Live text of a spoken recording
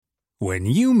When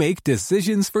you make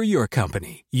decisions for your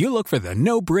company, you look for the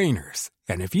no-brainers.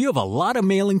 And if you have a lot of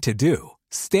mailing to do,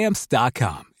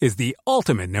 Stamps.com is the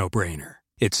ultimate no-brainer.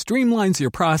 It streamlines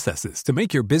your processes to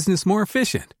make your business more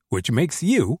efficient, which makes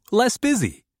you less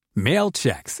busy. Mail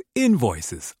checks,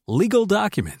 invoices, legal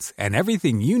documents, and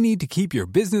everything you need to keep your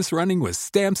business running with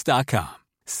Stamps.com.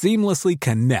 Seamlessly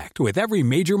connect with every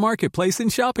major marketplace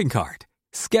and shopping cart.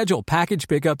 Schedule package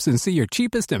pickups and see your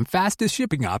cheapest and fastest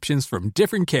shipping options from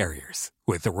different carriers.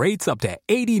 With rates up to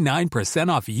 89%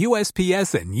 off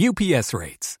USPS and UPS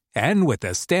rates. And with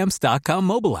the Stamps.com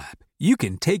mobile app, you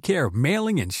can take care of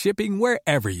mailing and shipping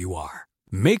wherever you are.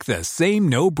 Make the same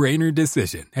no-brainer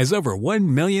decision as over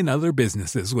 1 million other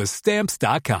businesses with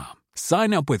Stamps.com.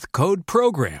 Sign up with code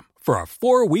PROGRAM for a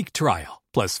 4-week trial,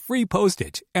 plus free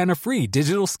postage and a free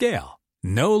digital scale.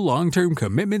 No long-term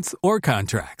commitments or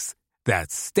contracts.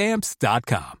 That's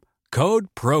Stamps.com. Code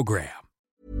PROGRAM.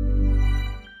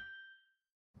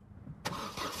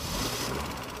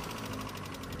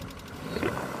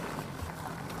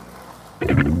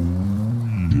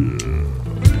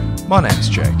 My name's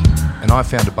Jake, and I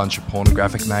found a bunch of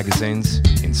pornographic magazines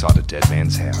inside a dead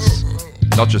man's house.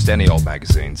 Not just any old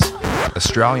magazines.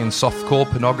 Australian softcore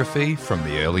pornography from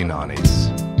the early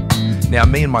 90s. Now,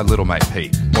 me and my little mate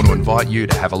Pete want to invite you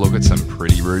to have a look at some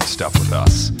pretty rude stuff with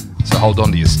us. So hold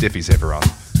on to your stiffies, everyone,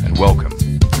 and welcome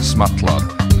to Smut Club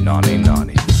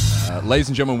 1990. Ladies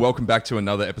and gentlemen, welcome back to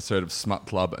another episode of Smut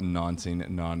Club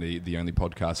 1990, the only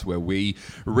podcast where we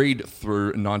read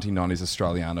through 1990s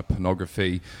Australiana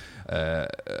pornography.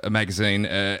 A magazine.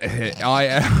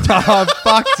 I've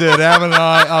fucked it, haven't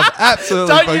I? I've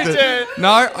absolutely fucked it. Dare.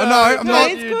 No, I'm not.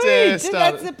 Don't you dare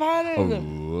start That's the part of it.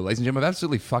 Ladies and gentlemen, I've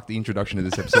absolutely fucked the introduction to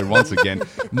this episode once again.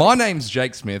 My name's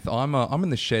Jake Smith. I'm in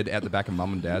the shed out the back of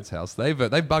Mum and Dad's house. They've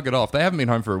buggered off. They haven't been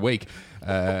home for a week.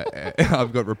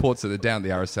 I've got reports that are down at the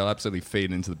RSL, absolutely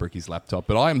feeding into the Bricky's laptop.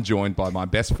 But I am joined by my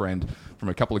best friend from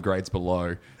a couple of grades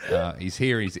below. He's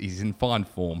here. He's in fine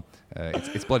form.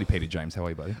 It's bloody Peter James. How are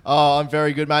you, buddy? Oh, I'm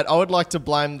very good, mate. I would like to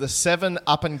blame the 7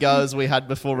 up and goes we had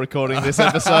before recording this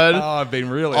episode I've been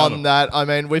really on that. I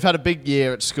mean, we've had a big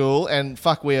year at school, and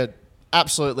fuck, we are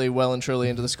absolutely well and truly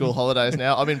into the school holidays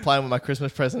now. I've been playing with my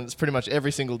Christmas presents pretty much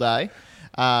every single day.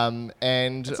 And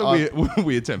it's a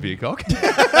weird term for your cock.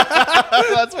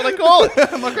 that's what I call it.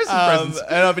 My Christmas presents.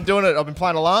 And I've been doing it. I've been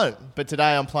playing alone, but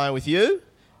today I'm playing with you.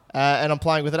 And I'm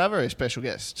playing with another very special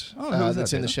guest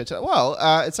that's in the shed today. Well,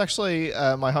 it's actually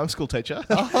my homeschool teacher.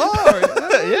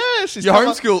 Yeah, she's your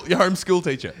homeschool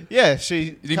teacher. Yeah,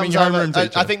 she. You comes mean your over, homeroom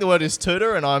teacher? I think the word is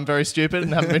tutor, and I'm very stupid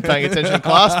and haven't been paying attention in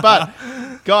class. But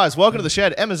guys, welcome to the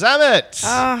shed, Emma Zammit.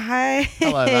 Oh, hey.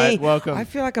 Hello, mate. Welcome. I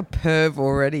feel like a perv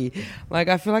already. Like,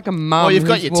 I feel like a mum. Well, you've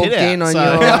got your tit out, on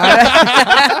so-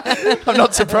 your... I'm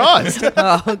not surprised.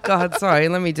 Oh, God, sorry.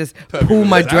 Let me just pull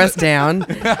my dress down.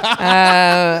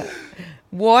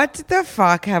 What the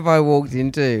fuck have I walked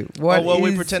into?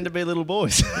 We pretend to be little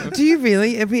boys. Do you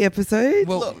really? Every episode?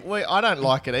 Well, look, I don't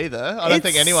like it either. I don't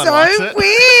think anyone so likes it.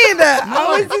 Weird.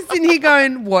 I was just in here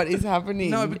going, what is happening?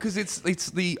 No, because it's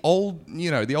the old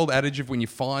adage of when you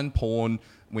find porn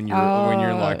when you're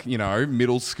in like,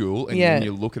 middle school and Yeah. when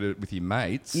you look at it with your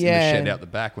mates in the Yeah. shed out the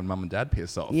back when mum and dad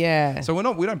piss off. Yeah. So we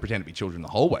don't pretend to be children the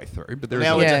whole way through, but there is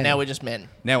Now we're just men.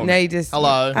 now Now you just...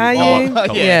 Hello. Are Hello.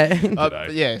 you? Yeah.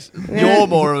 Yes. You're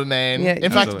more of a man. Yeah.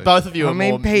 In fact, Absolutely. both of you I are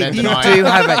mean, more Pete, men than you I do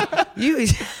am. have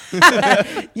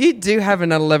you do have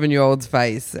an 11-year-old's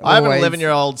face. I have an always.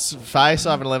 11-year-old's face.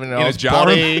 I have an in a 11-year-old's jar,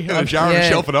 body. in a jar on a Yeah.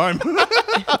 shelf at home.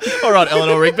 All right,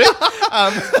 Eleanor Rigby.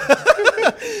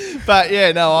 But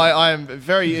yeah, no, I am a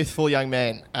very youthful young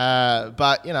man.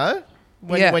 But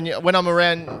when I'm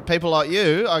around people like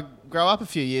you, I grow up a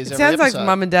few years. It every sounds like episode.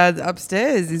 Mum and Dad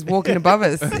upstairs is walking above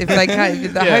us. If they can't,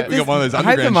 Yeah, I hope, we got one of those I hope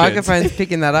the underground sheds. microphone's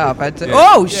picking that up. Yeah.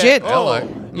 Oh Yeah. shit!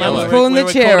 Hello. Mum's Hello. pulling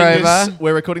the chair recording over.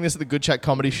 We're recording this at the Good Chat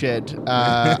Comedy Shed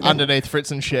underneath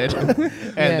Fritzen's shed, and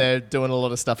they're doing a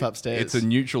lot of stuff upstairs. It's a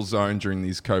neutral zone during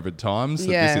these COVID times. So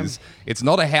Yeah. it's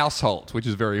not a household, which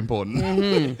is very important.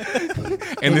 Mm-hmm.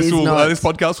 And It is not. this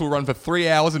podcast will run for 3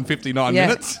 hours and 59 Yeah,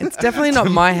 minutes. it's definitely not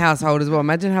my household as well.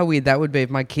 Imagine how weird that would be if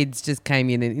my kids just came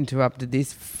in and interrupted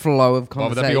this flow of Why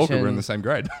would conversation. that be awkward? We're in the same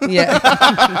grade. Yeah,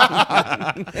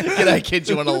 G'day, kids.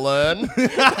 You want to learn?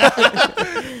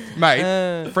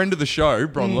 Mate, friend of the show,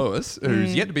 Bron Lewis,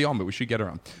 who's yet to be on, but we should get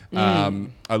her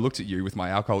on. I looked at you with my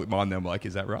alcoholic mind, and I'm like,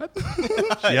 is that right?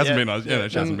 She hasn't been on. She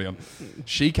hasn't been on.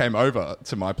 She came over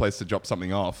to my place to drop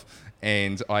something off,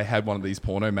 and I had one of these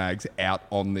porno mags out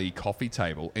on the coffee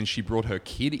table, and she brought her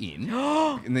kid in.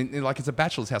 And then, like, it's a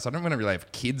bachelor's house. I don't want to really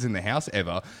have kids in the house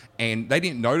ever. And they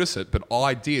didn't notice it, but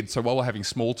I did. So while we're having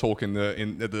small talk at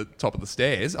the top of the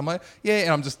stairs, I'm like, yeah, and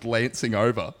I'm just glancing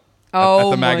over at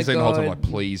the magazine the whole time. I'm like,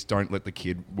 please don't let the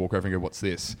kid walk over and go, what's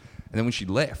this? And then when she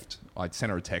left, I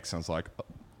sent her a text, and I was like,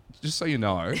 just so you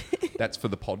know, that's for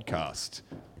the podcast.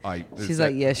 She's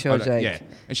like, yeah, sure, Jake. Yeah.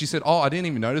 And she said, I didn't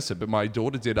even notice it, but my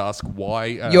daughter did ask why...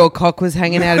 your cock was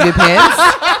hanging out of your pants?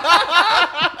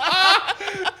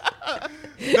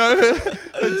 No,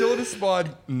 her daughter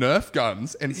spied Nerf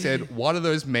guns and said, why do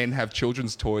those men have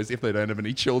children's toys if they don't have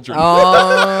any children?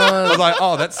 I was like,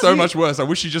 that's so much worse. I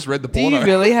wish you just read the porno. Do you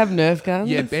really have Nerf guns?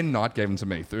 Yeah, Ben Knight gave them to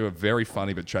me through a very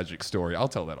funny but tragic story. I'll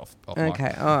tell that off mic.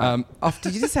 Okay, all right.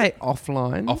 Did you just say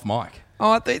offline? Off mic.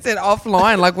 Oh, I thought you said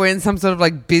offline, like we're in some sort of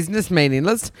like business meeting.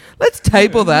 Let's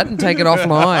table that and take it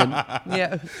offline.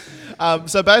 Yeah.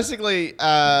 So basically,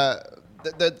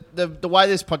 the way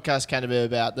this podcast came to be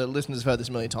about, the listeners have heard this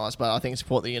a million times, but I think it's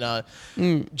important that you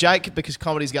know. Jake, because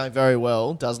comedy's going very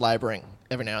well, does labouring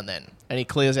every now and then, and he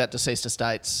clears out deceased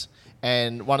estates.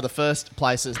 And one of the first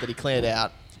places that he cleared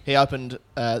out, he opened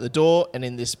the door, and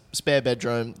in this spare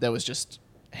bedroom, there was just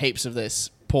heaps of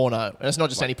this porno. And it's not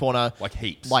just any porno. Like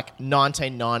heaps. Like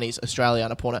 1990s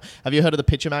Australiana porno. Have you heard of the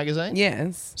Picture magazine?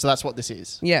 Yes. So that's what this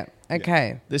is. Yeah.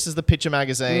 Okay. This is the Picture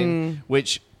magazine,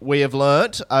 which we have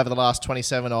learnt over the last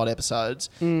 27 odd episodes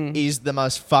is the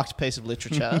most fucked piece of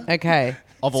literature. Okay.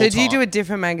 Of all so do you time. do a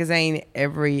different magazine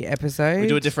every episode? We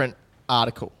do a different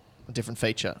article, a different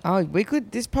feature. Oh,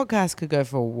 this podcast could go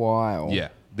for a while. Yeah.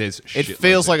 There's It shitloads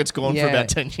feels of like it's gone for Yeah. about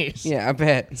 10 years. Yeah, I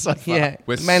bet. So far. Yeah.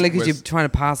 We're- Mainly because we're- you're trying to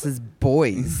pass as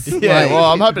boys. Yeah, Like- well,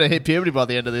 I'm hoping to hit puberty by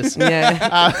the end of this. Yeah.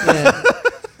 Yeah.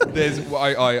 There's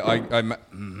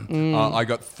I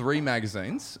got 3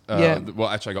 magazines. Yeah. Well,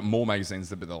 actually, I got more magazines,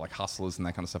 but they're like Hustlers and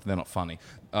that kind of stuff. They're not funny.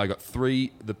 I got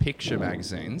 3 The Picture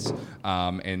magazines,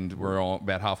 and we're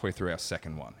about halfway through our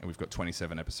second one, and we've got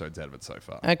 27 episodes out of it so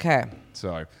far. Okay.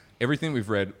 So everything we've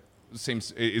read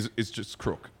is just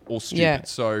crook or stupid. Yeah.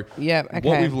 So Yeah, what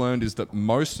okay. we've learned is that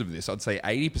most of this, I'd say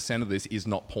 80% of this, is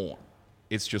not porn.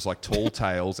 It's just like tall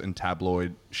tales and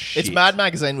tabloid shit. It's Mad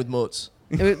Magazine with Moots.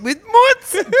 With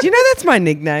Moots. Do you know that's my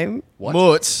nickname? What?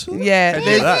 Moots. Yeah. How'd you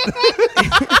do there's- that?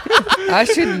 I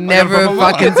should never have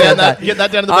fucking Get said that.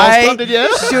 that down to the boss club, did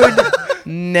you? should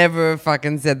never have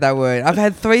fucking said that word. I've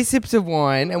had 3 sips of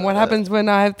wine, and what happens when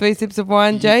I have 3 sips of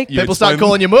wine, Jake? You People start explain-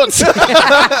 calling you Moots. Your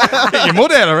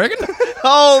mud out, I reckon.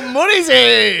 Oh, Mooty's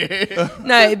here.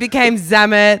 No, it became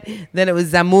Zamet, then it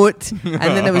was Zamut, and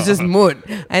then it was just Mut.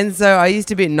 And so I used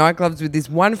to be at nightclubs with this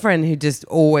one friend who just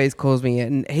always calls me,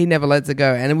 and he never lets it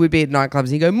go. And we'd be at nightclubs, and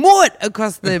he'd go, Mut,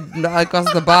 across the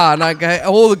bar. And I go,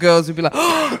 all the girls would be like,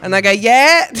 oh, and I go,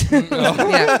 yeah.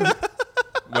 Yeah.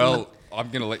 Well, I'm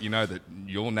going to let you know that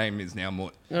your name is now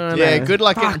Mut. Yeah, good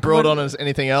luck getting Fuck, brought what- on as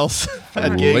anything else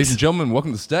at Ladies gigs. and gentlemen, welcome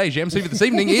to the stage. MC for this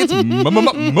evening, it's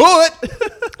Mut.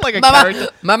 Like a character.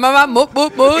 Mama, Mut,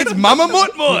 Mut, Mut. It's Mama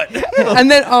Mut.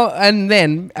 and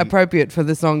then appropriate for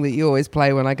the song that you always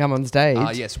play when I come on stage.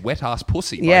 Yes, Wet Ass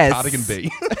Pussy by Yes. Cardigan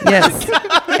B. Yes.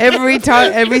 Every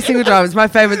single time. It's my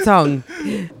favourite song.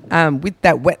 With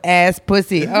that wet ass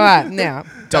pussy. All right, now.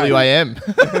 WAM.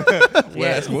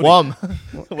 Yeah. WAM.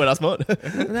 Wet ass Moot.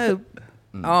 No.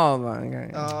 Oh my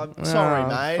god. Sorry, Oh,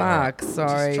 mate. Fuck,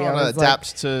 sorry. Just trying I to was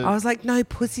adapt I to was like, no,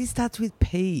 pussy starts with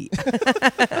P.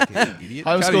 Idiot.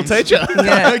 homeschool Can't even- teacher.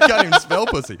 Yeah. Can't even spell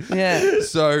pussy. Yeah.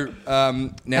 So now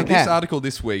Okay. this article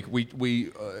this week,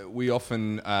 we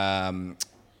often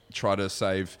try to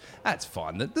save. That's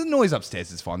fine. The noise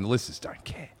upstairs is fine. The listeners don't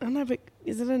care. I know, but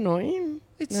is it annoying?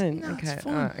 It's no, fine. okay.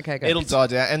 All right, okay, go. It'll die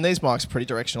down. And these mics are pretty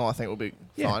directional. I think we'll be fine.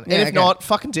 Yeah, And if okay. not,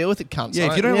 fucking deal with it, cunts.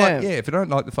 Yeah, if you don't Yeah. like, if you don't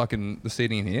like the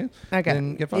seating in here, Okay.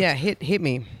 then get fucked. Yeah, hit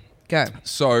me. Go.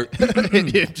 So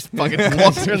You just fucking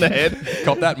blocks her in the head.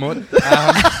 cop that, Mud.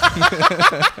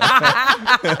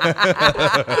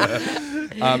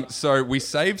 So we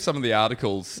saved some of the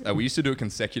articles. We used to do it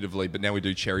consecutively, but now we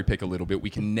do cherry pick a little bit. We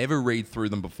can never read through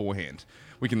them beforehand.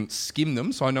 We can skim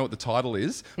them, so I know what the title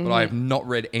is, but I have not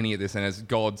read any of this, and as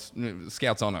God's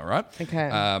Scout's honor, right?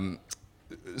 Okay.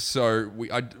 So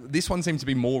this one seems to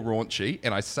be more raunchy,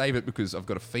 and I save it because I've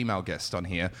got a female guest on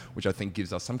here, which I think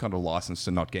gives us some kind of license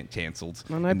to not get cancelled.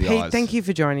 Oh, no, in the Pete, eyes. thank you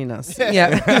for joining us.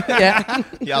 Yeah. Yeah.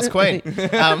 Yes, Queen.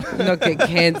 Not get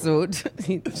cancelled.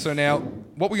 So now,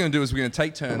 what we're going to do is we're going to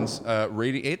take turns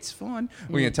reading. It's fine.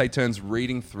 We're going to take turns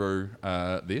reading through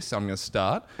this. I'm going to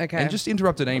start. Okay. And just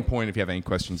interrupt at any point if you have any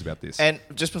questions about this. And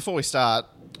just before we start,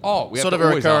 we have sort to of a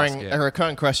always recurring ask, yeah. a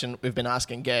recurring question we've been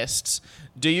asking guests.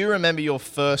 Do you remember your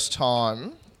first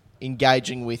time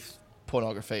engaging with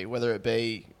pornography, whether it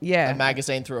be Yeah. a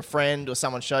magazine through a friend or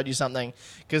someone showed you something.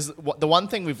 Because the one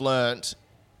thing we've learnt,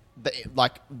 that,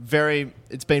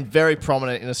 it's been very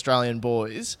prominent in Australian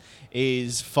boys,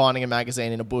 is finding a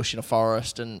magazine in a bush in a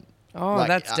forest and. Oh,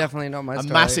 that's definitely not my a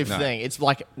story. massive thing. It's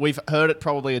like we've heard it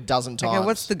probably a dozen times. Okay,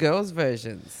 what's the girls'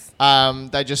 versions?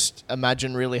 They just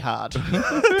imagine really hard.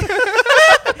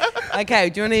 Okay,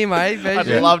 do you want to hear my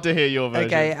version? I'd love to hear your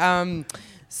version. Okay,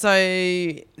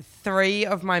 so 3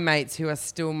 of my mates who are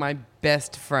still my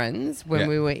best friends when Yeah.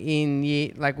 we were in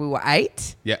year, like we were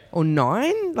 8 Yeah. or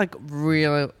 9, like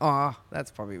really,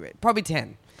 that's probably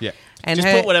 10. Yeah. And Just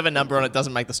her- put whatever number on it.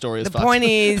 Doesn't make the story as the fucked. point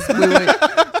is, we were,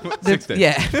 16.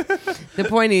 the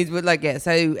point is,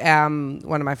 so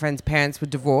one of my friend's parents were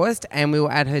divorced and we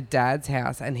were at her dad's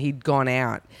house and he'd gone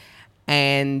out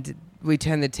and we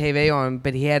turned the TV on,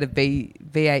 but he had a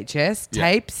VHS Yeah.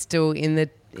 tape still in Great.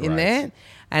 there.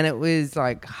 And it was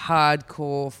like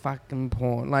hardcore fucking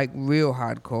porn, like real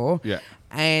hardcore. Yeah.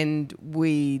 And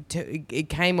it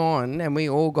came on and we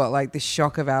all got like the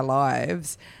shock of our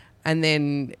lives. And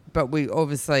then, but we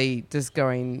obviously just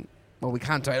going, well, we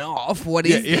can't turn it off. What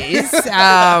is this?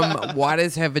 Why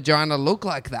does her vagina look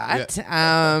like that?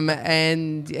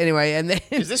 And anyway, and then.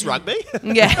 Is this rugby?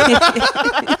 Yeah.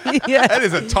 Yeah. That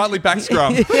is a tightly packed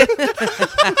scrum.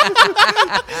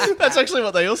 That's actually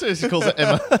what they also used to call it,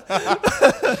 Emma.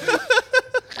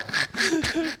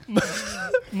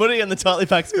 Moody and the tightly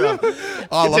packed scrum. Oh,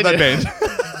 I love that Continue.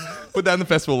 band. Put that in the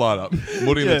festival lineup.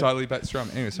 Moody and Yeah. the tightly packed scrum.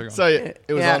 Anyway, so go on. So it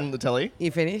was Yeah. on the telly.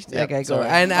 You finished? Yeah, Okay, cool. sorry.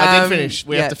 And, I did finish.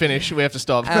 We yeah. have to finish. We have to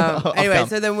stop. Off Anyway, come.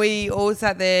 so then we all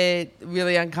sat there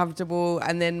really uncomfortable,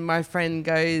 and then my friend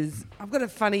goes, "I've got a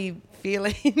funny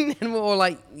feeling," and we're all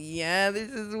like, "Yeah, this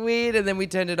is weird," and then we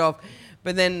turned it off.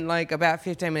 But then, like about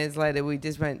 15 minutes later, we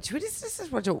just went, "Should we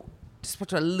just watch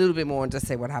a little bit more and just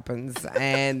see what happens?"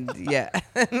 And yeah,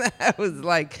 and that was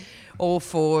like all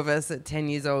 4 of us at 10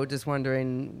 years old just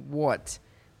wondering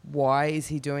why is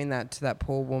he doing that to that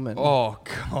poor woman? Oh,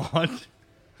 God.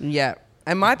 Yeah.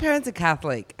 And my parents are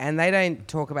Catholic and they don't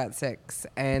talk about sex.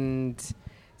 And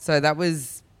so that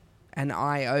was an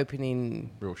eye-opening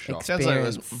Real shock. Sounds like it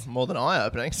experience. was more than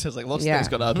eye-opening. Sounds like lots Yeah. of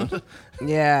things got opened.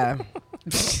 Yeah.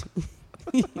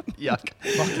 Yuck.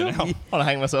 Fucking hell. I want to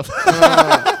hang myself.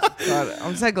 God,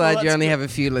 I'm so glad Well, you that's only good. have a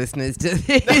few listeners to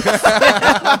this.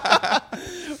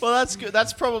 Well, that's good.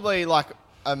 That's probably like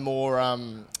a more...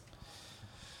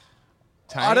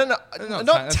 Tame? I don't know. Not Not tame,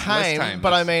 that's less tame, tame,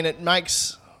 but I that's- mean, it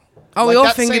makes... Oh, we Like, all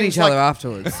that fingered seems each other like-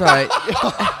 afterwards. So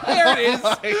There it is.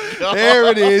 There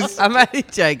it is. I'm only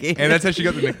joking. And that's how she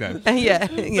got the nickname. yeah.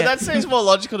 But Yeah. that seems more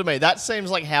logical to me. That seems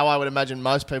like how I would imagine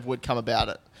most people would come about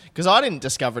it. Because I didn't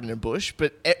discover it in a bush,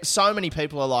 but so many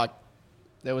people are like,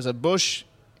 there was a bush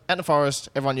out in the forest,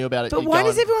 everyone knew about it. But you why go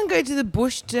does and- everyone go to the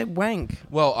bush to wank?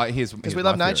 Well, here's we my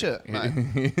love theory. nature,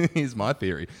 Here's my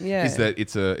theory. Yeah. Is that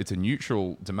it's a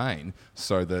neutral domain,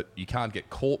 so that you can't get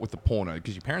caught with the porno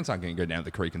because your parents aren't going to go down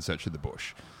the creek and search for the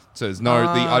bush. So there's no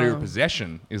the idea of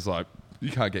possession is like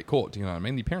you can't get caught. Do you know what I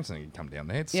mean? Your parents aren't going to come down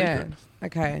there. It's Yeah. secret.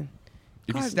 Okay.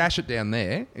 If you God. stash it down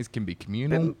there, it can be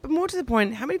communal. But more to the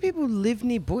point, how many people live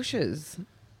near bushes?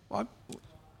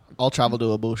 I'll travel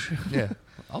to a bush. Yeah.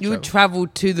 I'll You would travel. travel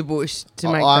to the bush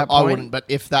to make I that point? wouldn't, but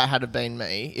if that had have been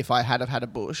me, if I had have had a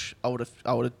bush, I would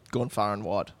have gone far and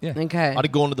wide. Yeah. Okay. I'd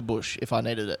have gone to the bush if I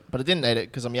needed it, but I didn't need it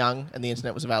because I'm young and the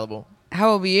internet was available.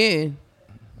 How old were you?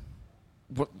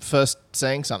 First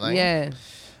seeing something. Yeah.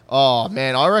 Oh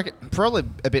man, I reckon probably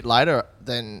a bit later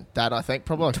than that. I think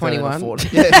probably like 21? 13 or 14.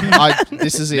 Yeah,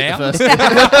 this is it. Now? The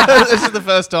first. This is the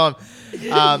first time.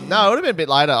 No, it would have been a bit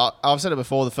later. I've said it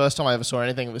before. The first time I ever saw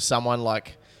anything, it was someone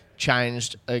like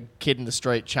changed a kid in the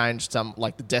street, changed some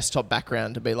like the desktop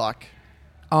background to be like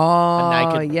Oh,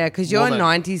 naked yeah, because you're woman. a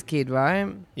 90s kid, right?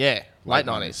 late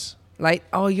 90s. Late.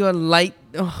 Oh, you're late.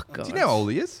 Oh, God. Do you know how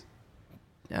old he is?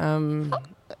 I'm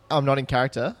not in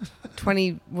character.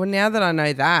 20. Well, now that I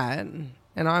know that, and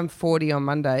I'm 40 on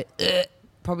Monday,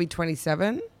 probably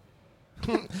 27.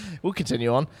 We'll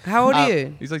continue on. How old are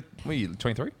you? He's like, what are you,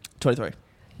 23? 23.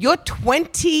 You're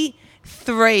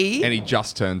 23. And he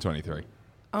just turned 23.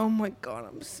 Oh my God.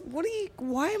 What are you?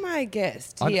 Why am I a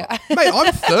guest I- here? Mate,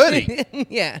 I'm 30.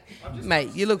 Yeah.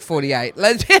 Mate, you look 48.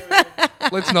 Let's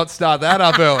Let's not start that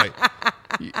up early.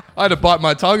 I had to bite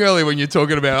my tongue early when you're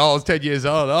talking about, I was 10 years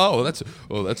old. Oh, that's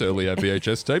early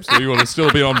VHS tapes. So you want to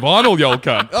still be on vinyl, you old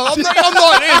cunt. Oh, I'm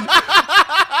not in.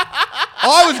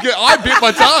 I bit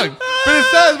my tongue. But as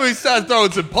soon as we start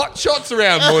throwing some pot shots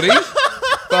around, Woody,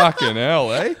 fucking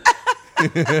hell, eh?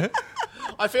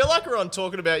 I feel like we're on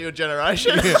talking about your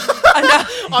generation. I know.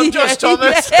 I'm Josh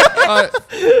Thomas.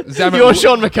 Zamet, You're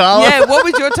Sean McCallum. Yeah, what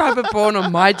was your type of porn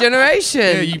on my generation?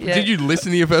 Did you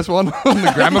listen to your first one on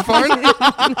the gramophone?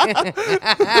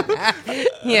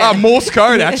 Yeah. Morse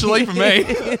code, actually, for me.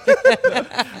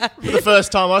 For the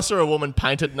first time I saw a woman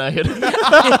painted naked.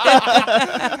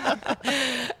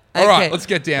 All right, let's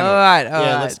get down to All it. right, all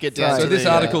Yeah, right. let's get down So to this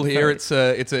the, article here, it's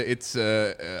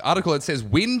a article that says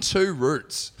win 2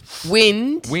 roots.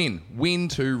 Wind. Win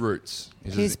 2 roots.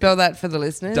 Can you spell that for the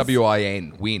listeners?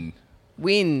 WIN. Win.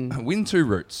 Win. Win 2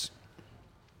 roots.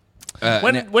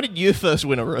 When did you first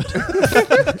win a root?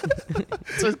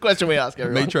 It's a question we ask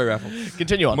everyone. Metro raffle.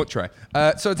 Continue on. Mutre.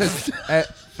 So it says.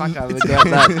 Fuck, I regret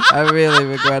that. I really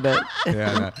regret it.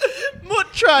 Yeah, I know.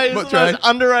 Mutre is Mutre. the most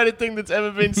underrated thing that's ever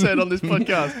been said on this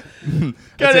podcast.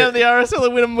 Go down to the RSL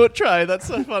and win a Mutre. That's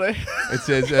so funny. It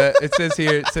says here,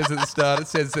 it says at the start, it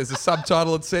says there's a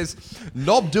subtitle, it says,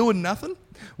 Knob doing nothing?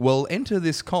 Well, enter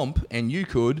this comp and you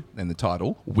could, and the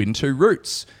title, win 2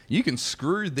 roots. You can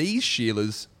screw these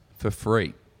Sheilas for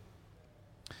free.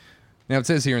 Now, it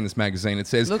says here in this magazine, it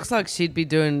says... Looks like she'd be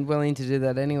willing to do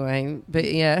that anyway. But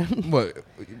yeah. Well,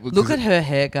 Look at her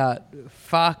haircut.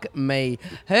 Fuck me.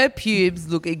 Her pubes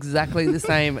look exactly the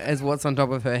same as what's on top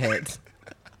of her head.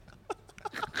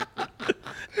 Got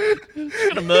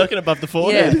a merkin above the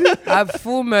forehead. Yeah. A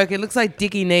full merc. It looks like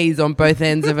Dickie knees on both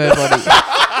ends of her body.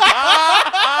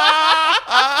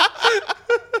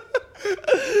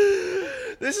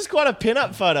 This is quite a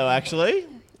pin-up photo, actually.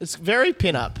 It's very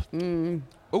pin-up.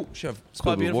 Oh, shit, I've Quite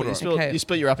spilled a little beautiful. water. You, on it. spill, Okay. you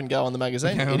spill your up and go on the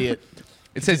magazine, Yeah. idiot.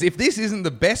 It says, if this isn't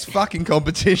the best fucking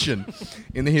competition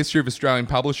in the history of Australian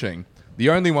publishing, the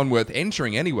only one worth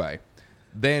entering anyway,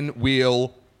 then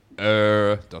we'll,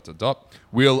 hell,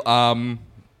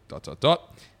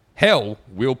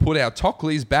 we'll put our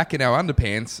Tockleys back in our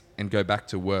underpants and go back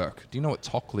to work. Do you know what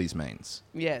Tockleys means?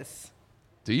 Yes.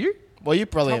 Do you? Well, you're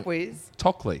Top brilliant. whiz.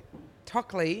 Tockley.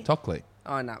 Tockley. Tockley.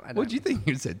 Oh, no. I don't. What do you think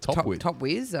you said? Top whiz. Top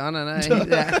whiz? I don't know.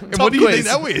 Yeah. And what do you think quiz.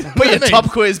 that was? Put your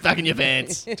top quiz back in your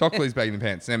pants. Tockley's back in the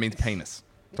pants. That means penis.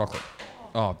 Tockley.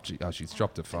 Oh, gee, she's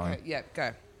dropped her phone. Yeah,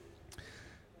 go.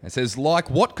 It says,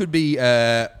 what could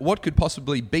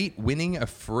possibly beat winning a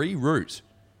free route?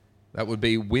 That would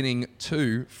be winning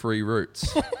 2 free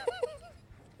routes.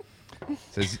 It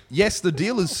says, yes, the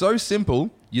deal is so simple,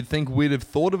 you'd think we'd have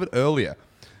thought of it earlier.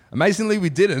 Amazingly, we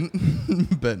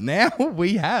didn't, but now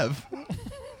we have.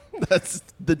 That's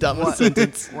the dumbest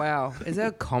sentence. Wow. Is there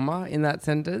a comma in that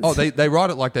sentence? Oh, they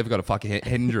write it like they've got a fucking head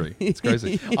injury. It's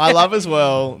crazy. I love as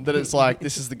well that it's like,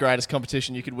 this is the greatest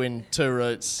competition. You could win 2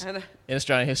 routes in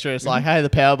Australian history. It's like, hey, the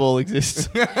Powerball exists.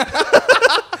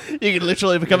 You could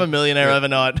literally become a millionaire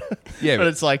overnight. Yeah, but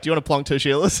it's like, do you want to plonk 2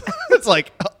 Sheilas? It's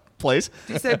like, please.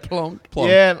 Did you say plonk? Plonk.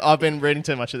 Yeah, I've been reading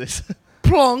too much of this.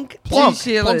 Plonk. Plonk.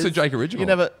 Two Sheilas. Plonk's a Jake original. You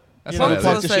never That's you not never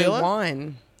bad. plonked Also a Sheila?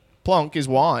 wine. Plonk is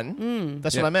wine.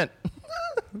 That's Yeah. what I meant.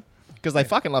 Because they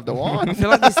fucking love the I wine. feel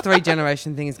like this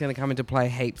 3-generation thing is going to come into play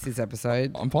heaps this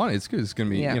episode. I'm fine. It's good. It's going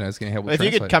to be, Yeah. it's going to help with If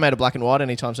you could translate. come out of black and white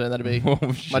anytime soon, that'd be Oh,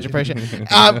 much shit. appreciated.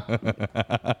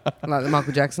 Like the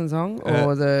Michael Jackson song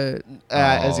or the...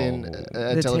 As in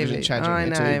The television TV. changing I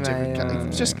into know, different mate.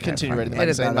 countries. Just Okay, continue fine. reading the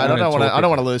Edit magazine, that mate. out. I don't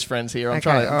want to lose friends here. I'm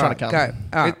trying to alright, come. Go.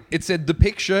 All right. It said the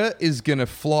picture is going to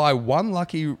fly one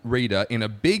lucky reader in a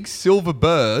big silver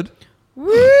bird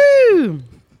Woo!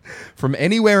 from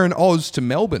anywhere in Oz to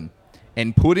Melbourne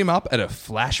and put him up at a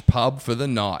flash pub for the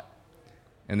night.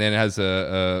 And then it has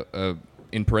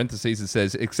in parentheses, it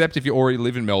says, except if you already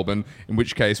live in Melbourne, in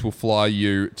which case we'll fly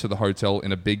you to the hotel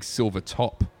in a big silver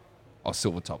top. Oh,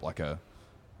 silver top, like a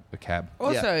cab.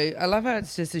 Also, I love how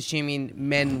it's just assuming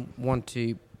men want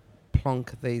to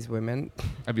plonk these women.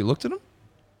 Have you looked at them?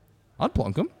 I'd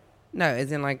plonk them. No,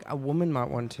 as in like a woman might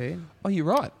want to. Oh, you're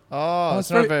right. Oh, it's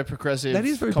it's not a very- very progressive. That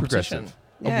is very competition. progressive.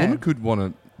 Yeah. A woman could want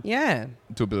to Yeah,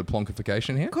 do a bit of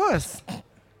plonkification here. of course.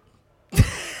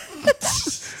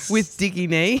 With Dickie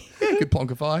Knee. You could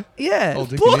plonkify. Yeah. Old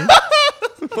Dickie Knee.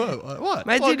 What?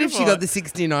 Imagine if she got the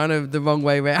 69 of the wrong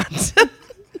way round.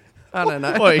 I don't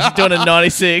know. Well, she's doing a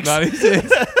 96. 96.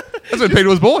 That's when Peter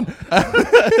was born.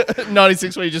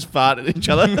 96 where you just fart at each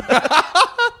other.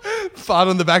 Fart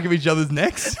on the back of each other's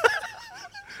necks.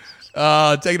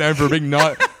 Taking home for a big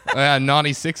night.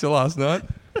 96 last night.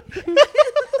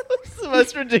 It's the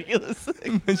most ridiculous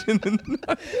thing.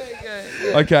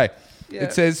 Okay. Yeah.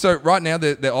 It says, so right now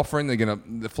they're offering, they're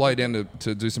going to fly down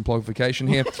to do some plonkification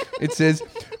here. It says,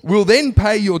 we'll then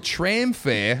pay your tram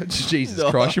fare. Jesus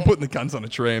Christ, you're putting the cunts on a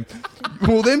tram.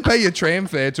 We'll then pay your tram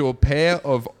fare to a pair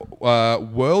of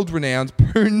world-renowned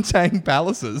poontang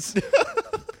palaces.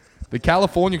 the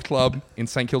California Club in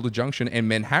St Kilda Junction, and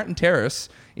Manhattan Terrace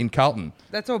in Carlton.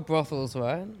 That's all brothels,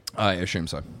 right? I assume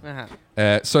so.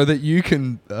 Uh-huh. So that you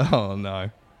can... Oh, no.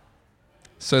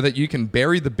 So that you can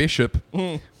bury the bishop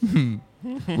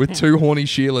with two horny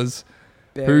Sheilas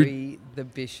Bury the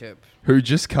bishop. who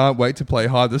just can't wait to play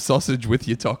hide the sausage with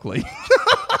your Tockley.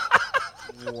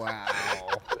 Wow.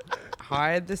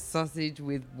 Hide the sausage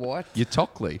with what? Your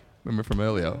Tockley. Remember from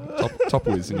earlier? Top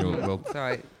whiz in your world.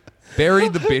 Sorry. Bury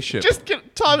the bishop. Just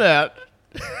get time out.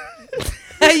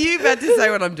 Are you about to say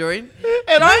what I'm doing?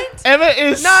 Don't. Emma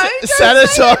is No,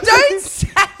 sanitized. don't say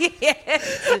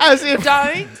it. As if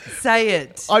Don't say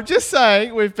it. I'm just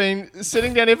saying, we've been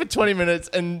sitting down here for 20 minutes,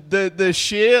 and the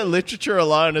sheer literature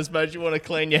alone has made you want to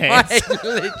clean your hands. I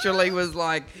literally was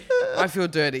like, I feel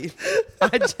dirty.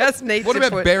 I just need What to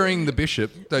about put burying the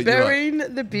bishop? Don't you like burying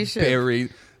the bishop.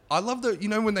 bury? I love the,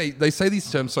 when they say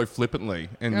these terms so flippantly,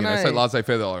 and I say know.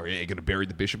 laissez-faire, they're like, yeah, you're going to bury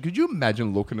the bishop. Could you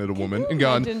imagine looking at a woman and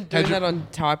Imagine going,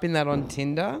 typing that on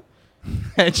Tinder.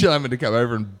 Angela, I'm going to come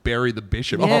over and bury the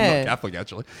bishop. Oh, I'm Yeah. not Catholic,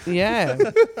 actually. Yeah.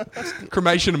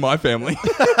 Cremation in my family.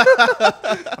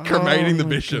 Cremating the Oh my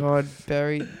bishop. God,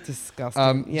 very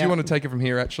disgusting. Do you want to take it from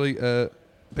here, actually, Peter?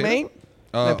 Me?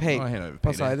 No, Pete. I'll hand over to Oh,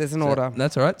 Peter. sorry, there's an order.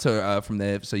 That's all right. So from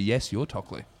there, yes, you're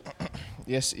Tockley.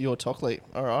 Yes, you're Tockley.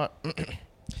 All right.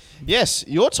 Yes,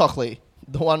 you're Tockley.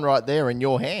 The one right there in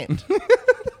your hand.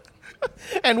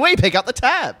 And we pick up the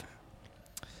tab.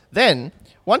 Then,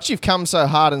 once you've come so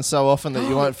hard and so often that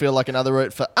you won't feel like another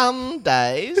root for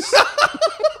days.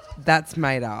 That's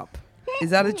made up. Is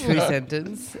that a true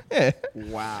sentence? Yeah.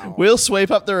 Wow. We'll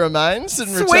sweep up the remains and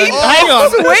return. Sweep. Hang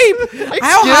on. Sweep.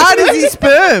 How hard is his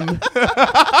sperm?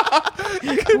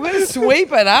 We're going to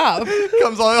sweep it up.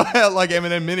 Comes out like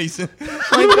M&M minis.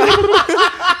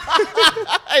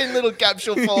 In little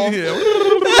capsule form.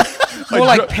 More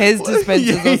like Pez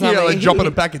dispensers or something. Yeah, like dropping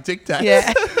a pack of Tic Tacs.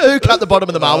 Yeah. Who cut the bottom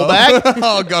of the marble bag?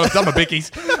 Oh, God, I've done my bickies.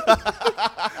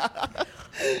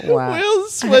 Wow. We'll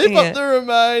sweep Yeah. up the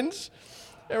remains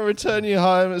and return you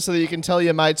home so that you can tell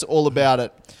your mates all about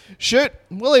it. Shoot,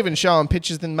 we'll even show them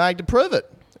pictures in Mag to prove it.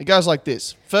 It goes like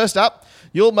this. First up,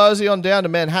 you'll mosey on down to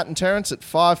Manhattan Terrace at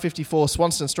 554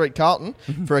 Swanston Street, Carlton,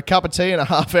 for a cup of tea and a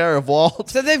half hour of wild.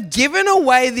 So they've given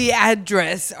away the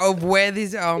address of where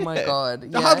this... Oh, my God.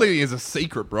 It Yeah. hardly is a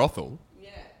secret brothel.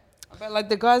 But, like,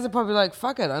 the guys are probably like,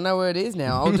 fuck it, I know where it is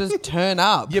now. I'll just turn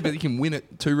up. Yeah, but you can win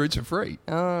it 2 routes for free.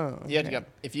 Oh. You have to go,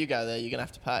 if you go there, you're going to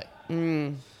have to pay.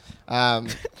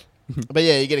 But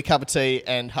yeah, you get a cup of tea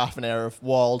and half an hour of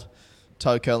wild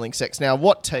toe curling sex. Now,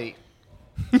 what tea?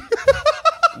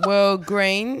 Well,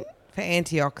 green for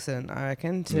antioxidant, I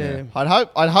reckon, too. I'd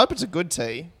hope it's a good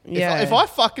tea. Yeah. If I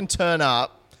fucking turn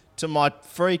up to my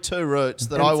free 2 roots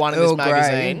that I It's won in this Earl Grey.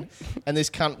 magazine, and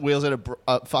this cunt wheels out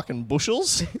of fucking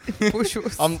bushels,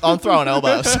 Bushels. I'm throwing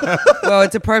elbows. Well,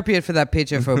 it's appropriate for that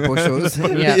picture for bushels.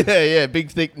 Yeah. yeah,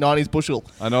 big thick 90s bushel.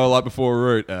 I know, like before a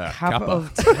route. Cup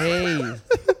of tea.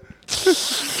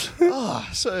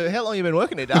 So how long you been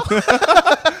working here, Dal?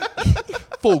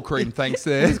 Full cream, thanks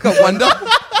there. He's got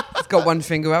one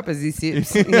finger up as he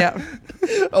sips. Yeah.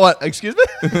 What? Excuse me?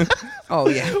 Oh,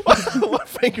 yeah. What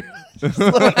finger?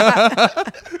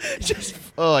 Just,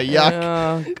 oh, yuck.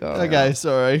 Oh, God. Okay,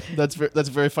 sorry. That's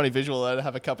a very funny visual though, to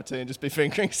have a cup of tea and just be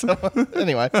fingering someone.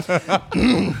 Anyway.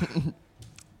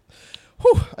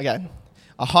 Whew, okay.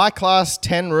 A high-class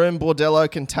 10-room bordello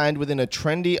contained within a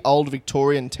trendy old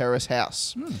Victorian terrace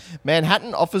house.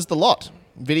 Manhattan offers the lot.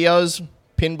 Videos,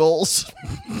 pinballs.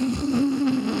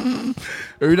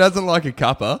 Who doesn't like a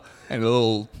cuppa and a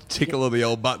little tickle of the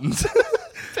old buttons?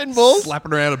 Pinballs.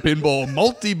 Slapping around a pinball,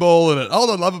 multi-ball in it.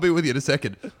 Hold on, love will be with you in a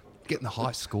second. Getting the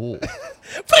high score.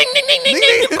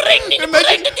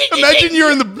 Imagine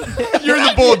you're in the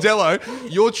bordello.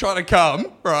 You're trying to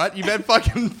come, right? You've had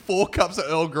fucking 4 cups of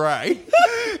Earl Grey,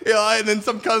 and then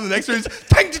some kind of the next room's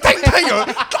tang tang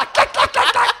tang.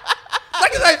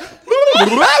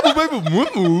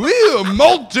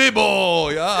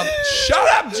 Multi-ball. Yeah. Shut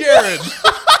up, Jared.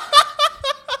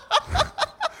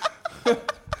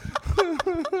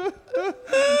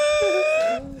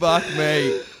 Fuck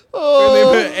me.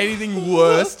 Oh. Never anything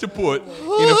worse to put in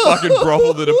a fucking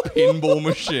brothel than a pinball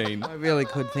machine. I really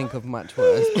could think of much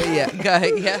worse. But yeah, go.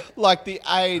 Yeah. Like the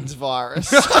AIDS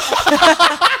virus.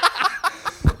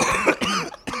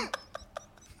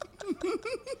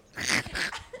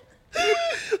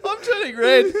 I'm turning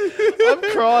red. I'm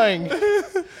crying.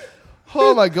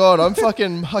 Oh my God, I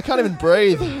can't even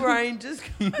breathe. Brain just.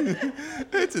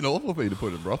 It's an awful thing to put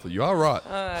in a brothel. You are right.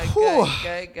 Go.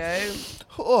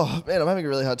 Oh man, I'm having a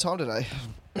really hard time today.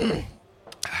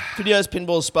 Videos,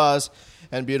 pinball spas,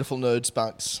 and beautiful nude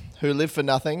spunks who live for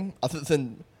nothing other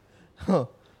than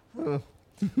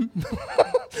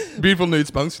Beautiful nude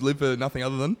spunks who live for nothing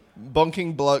other than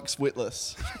Bonking blokes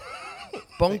witless.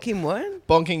 Bonking what?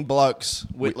 Bonking blokes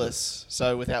witless.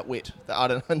 So without wit. I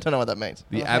don't know what that means.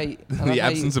 the, I love how the you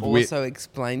absence of wit Also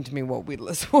explain to me what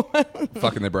witless was.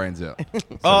 fucking their brains out.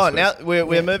 Oh, So now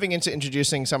we're moving into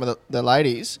introducing some of the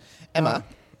ladies. Emma,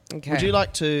 Okay. would you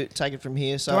like to take it from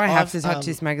here? So Do I have I've, to touch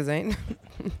this magazine?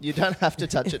 You don't have to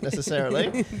touch it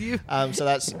necessarily. So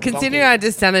that's Considering bonking. I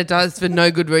just sanitized for no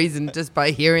good reason just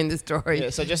by hearing the story. Yeah,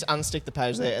 so just unstick the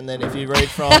page there, and then if you read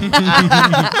from,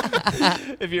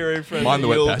 Mind the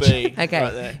wet you'll patch. be Okay,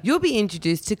 right there. you'll be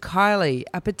introduced to Kylie,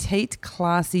 a petite,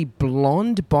 classy,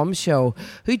 blonde bombshell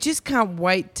who just can't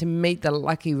wait to meet the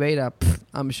lucky reader,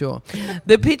 I'm sure.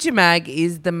 The picture mag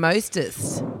is the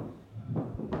mostest.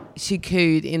 She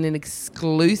cooed in an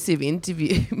exclusive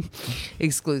interview.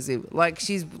 Exclusive. Like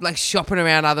she's like shopping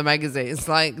around other magazines.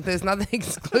 Like there's nothing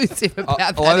exclusive about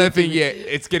that. I don't think, interview.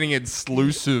 it's getting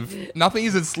exclusive. Nothing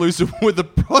is exclusive with a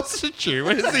prostitute.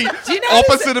 What is the Do you know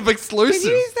opposite of Can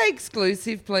exclusive? you say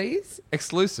exclusive, please?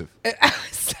 Exclusive.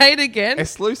 Say it again.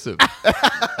 Exclusive.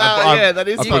 Yeah, that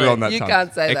is I put funny. it on that You tongue.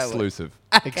 can't say that word. Exclusive.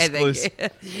 Okay,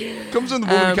 thank you. Comes from the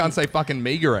woman who can't say fucking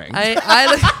meagerang. I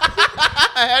look,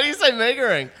 How do you say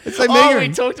meagering? say Oh, we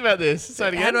meagering. talked about this. Say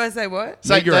it how again. do I say what?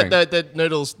 Say Meagering. the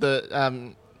noodles.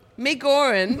 Mick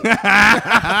Oren.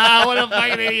 What a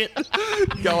fucking idiot.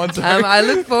 Go on to I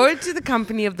look forward to the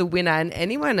company of the winner and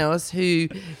anyone else who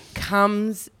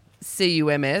comes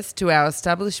CUMS to our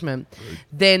establishment.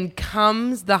 Then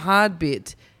comes the hard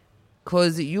bit,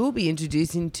 because you'll be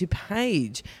introducing to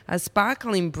Paige, a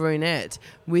sparkling brunette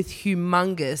with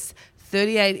humongous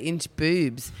 38-inch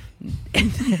boobs.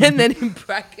 And then in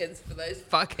brackets for those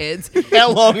fuckheads,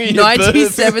 How long are your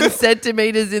 97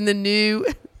 centimeters in the new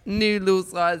little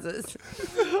sizes.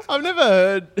 I've never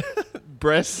heard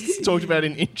breasts talked about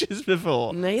in inches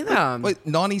before. Neither. Wait,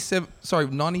 97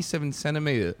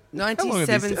 centimetre. How long are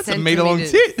 97 these? That's a metre long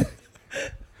centimeters. tit.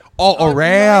 Oh,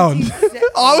 around. 97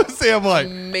 I was saying, I'm like,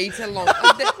 meter long.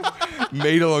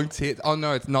 metre long tit. Oh,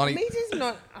 no, it's 90. Meter's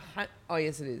not. Oh,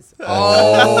 yes, it is.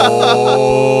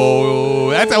 Oh,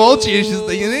 that's how old she is. She's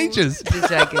thinking in inches. Just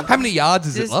joking. How many yards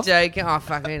is it, Just love? joking. Oh,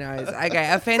 fuck, who knows? Okay, a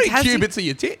How many fantastic. cubits are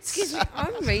your tits? Excuse me,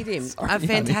 I'll read him. Sorry, A honey.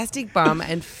 fantastic bum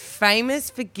and famous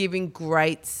for giving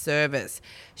great service.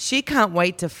 She can't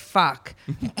wait to fuck.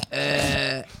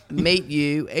 Meet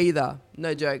you either.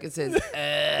 No joke. It says meet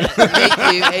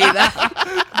you either.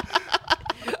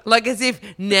 Like as if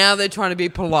now they're trying to be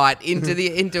polite into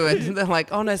it. They're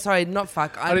like, oh no, sorry, not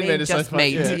fuck. I didn't mean to say just fuck,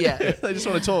 meet. Yeah. They just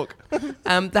want to talk.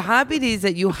 The hard bit is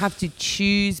that you'll have to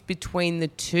choose between the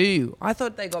two. I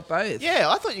thought they got both. Yeah,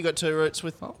 I thought you got two routes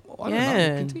with. Oh, I don't Yeah.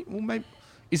 know. Continue. Well, maybe.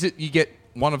 Is it you get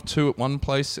one of two at one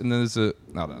place and then there's a...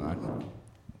 I don't know.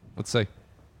 Let's see.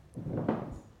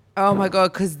 Oh my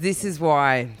God, because this is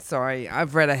why. Sorry,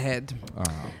 I've read ahead. Oh.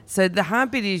 So the hard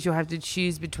bit is you'll have to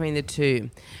choose between the two.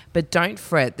 But don't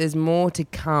fret, there's more to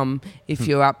come if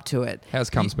you're up to it. How's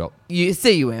cum spelt? You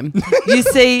CUM. You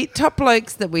see, top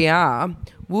blokes that we are,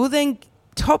 well then,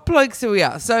 top blokes that we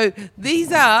are. So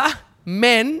these are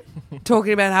men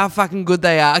talking about how fucking good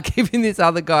they are, giving this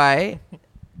other guy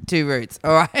two routes,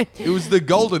 all right? It was the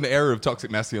golden era of toxic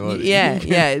masculinity. Yeah,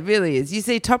 it really is. You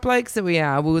see, top blokes that we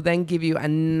are, we'll then give you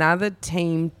another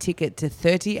team ticket to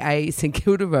 30A St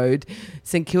Kilda Road,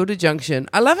 St Kilda Junction.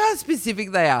 I love how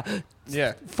specific they are.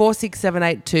 Yeah.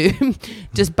 46782.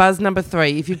 Just buzz number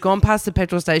 3. If you've gone past the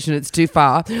petrol station, it's too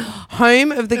far.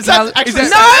 Home of the Is that actually- No!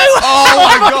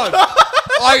 Oh my god!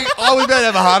 I was about to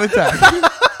have a heart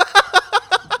attack.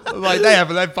 Like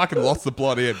they've fucking lost the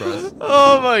plot here, bros.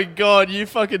 Oh my god, you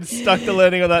fucking stuck the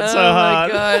landing on that so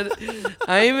hard. Oh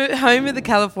my God. Home of the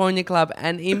California Club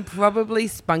and improbably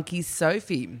spunky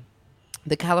Sophie.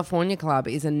 The California Club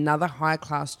is another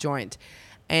high-class joint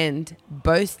and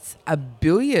boasts a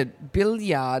billiard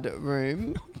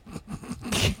room.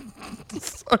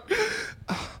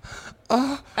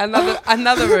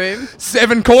 Another room.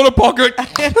 7 corner pocket.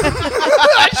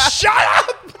 Shut up!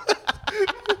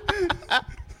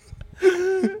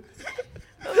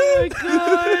 Oh my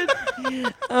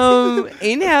God.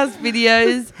 In-house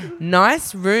videos,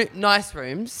 nice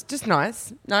rooms, just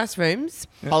nice rooms,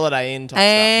 Holiday Inn type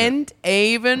and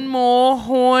even more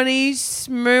horny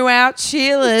smoo out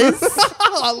chillers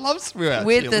I love Smear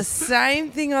with the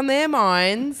same thing on their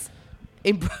minds.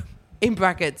 In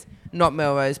brackets, not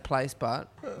Melrose Place, but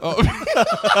oh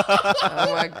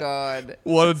my God.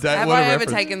 What a day! Have What a I ever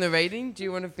reference. taken the reading? Do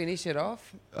you want to finish it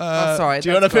off? Oh, sorry. do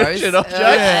you wanna that's finish gross. it off,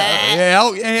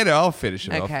 Jake? I'll finish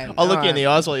it Okay. off. I'll look you in alright. the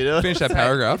eyes while you do it. Finish that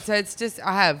paragraph. So it's just,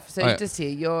 I have. So Oh, yeah. just here,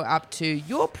 you're up to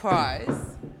your prize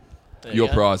There Your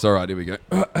you go. prize. All right, here we go.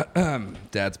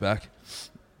 Dad's back.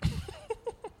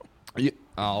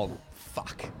 Oh,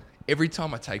 fuck. Every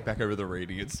time I take back over the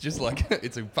reading, it's just like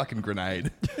it's a fucking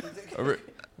grenade.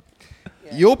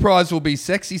 Your prize will be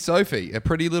Sexy Sophie, a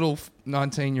pretty little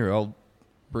 19-year-old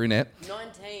brunette.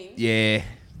 19. Yeah.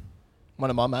 One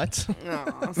of my mates.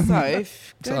 Oh,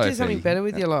 Soph. Go do Sophie. something better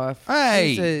with your life.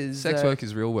 Hey, Jesus, sex work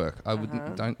is real work. I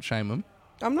wouldn't. Don't shame them.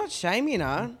 I'm not shaming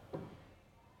her.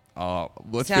 Oh,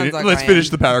 let's Sounds finish, like let's I finish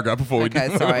am. the paragraph before Okay,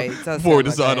 we sorry. It does before we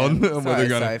sound like decide I on am. whether Sorry, we're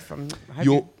going to. Soph. I hope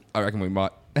Your, I reckon we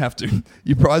might have to.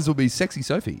 Your prize will be Sexy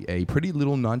Sophie, a pretty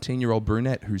little 19-year-old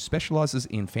brunette who specialises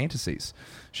in fantasies.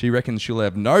 She reckons she'll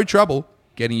have no trouble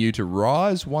getting you to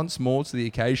rise once more to the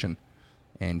occasion,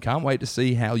 and can't wait to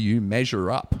see how you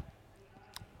measure up.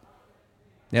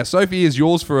 Now, Sophie is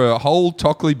yours for a whole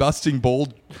Tockley busting ball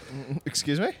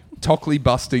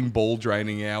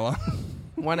draining hour.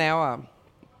 1 hour.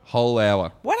 Whole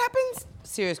hour. What happens,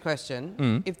 serious question,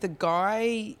 Mm. if the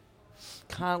guy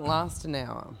can't last an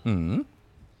hour?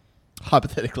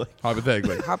 Hypothetically.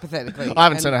 Hypothetically. Hypothetically. I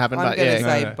haven't seen it happen, I'm but gonna yeah.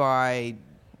 say No.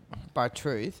 by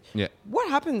truth. Yeah. What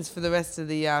happens for the rest of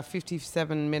the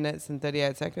 57 minutes and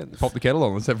 38 seconds? Pop the kettle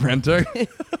on. Let's have round two.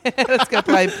 Let's go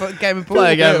play a game of pool.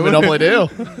 Play a game of Monopoly Deal.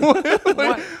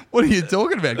 What are you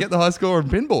talking about? Get the high score in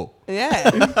pinball.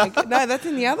 Yeah. Okay, no, that's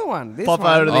in the other one. This Pop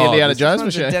one, over to the Oh, Indiana this Jones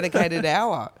one's a machine. dedicated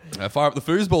hour. Fire up the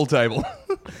foosball table.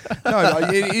 No,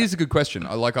 it is a good question.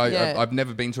 Yeah. I've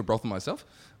never been to a brothel myself.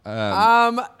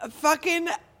 Fucking,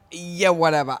 yeah,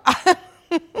 whatever.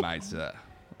 Mate,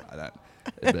 I don't.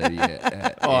 But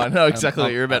yeah, Oh, I know exactly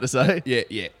what you're about to say.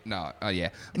 Yeah. No, yeah.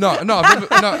 No, I've never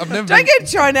Don't been. get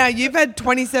shy now. You've had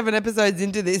 27 episodes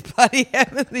into this bloody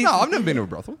Emily. No, I've never been to a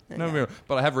brothel.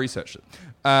 But I have researched it.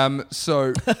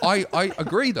 So I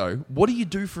agree though. What do you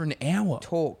do for an hour?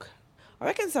 Talk. I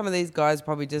reckon some of these guys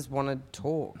probably just want to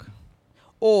talk.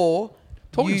 Or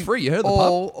Talking's free, you heard the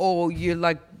Or you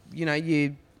like,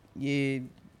 you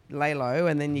lay low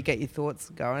and then you get your thoughts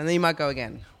going and then you might go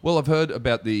again. Well, I've heard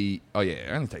about the. Oh yeah,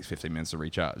 it only takes 15 minutes to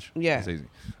recharge. Yeah. It's easy.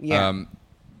 Yeah.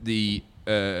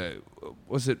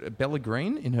 Was it Bella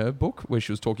Green in her book where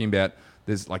she was talking about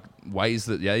there's like ways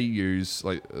that they use,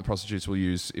 like the prostitutes will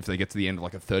use if they get to the end of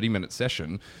like a 30-minute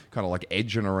session, kind of like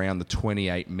edging around the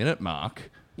 28-minute mark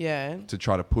Yeah. to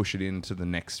try to push it into the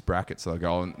next bracket. So they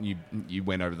go, and you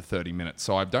went over the 30 minutes.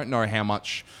 So I don't know how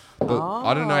much.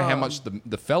 I don't know how much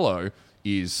the fellow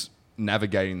is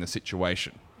navigating the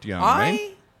situation. Do you know what I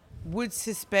mean? I would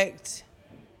suspect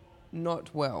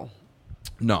not well.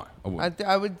 No, I wouldn't.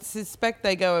 I would suspect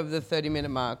they go over the 30-minute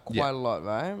mark quite Yeah. a lot,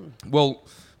 right? Well,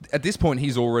 at this point,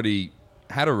 he's already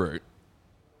had a route.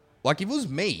 Like, if it was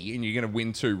me and you're going to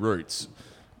win 2 routes,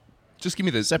 just give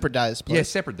me the... Separate days, please. Yeah,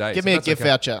 separate days. Give me a That's gift okay.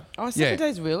 voucher. Oh, 7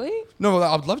 days, really? No, well,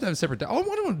 I'd love to have a separate day. I don't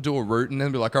want to do a route and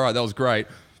then be like, all right, that was great.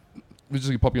 We're just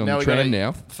going to pop you on Now the we're tram gonna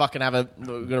now. fucking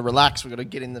we're gonna relax. We're gonna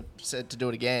get in the set to do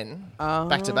it again,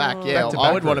 back to back. Yeah, Back to I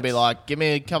back would want to be routes. like, give me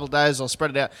a couple of days. I'll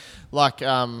spread it out. Like,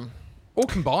 Or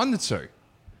combine the 2.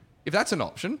 If that's an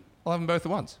option, I'll have them both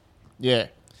at once. yeah,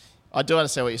 I do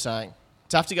understand what you're saying.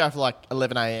 To have to go for like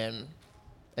 11 a.m.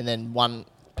 and then 1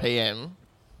 p.m.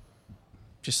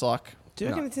 Just like, Do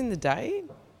you reckon it's in the day?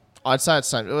 I'd say it's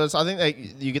the same. I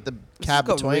think you get the cab It's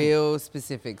got between. real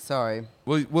specific. Sorry.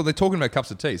 Well, they're talking about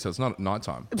cups of tea, so it's not at night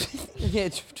time. Yeah. I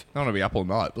don't want to be up all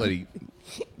night, bloody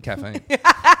caffeine.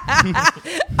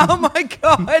 Oh my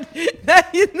god.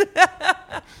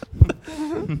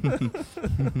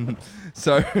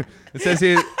 So it says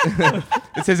here,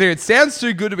 it sounds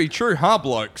too good to be true, huh,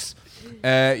 blokes?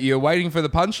 You're waiting for the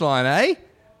punchline, eh?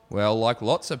 Well, like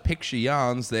lots of picture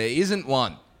yarns, there isn't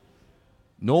one.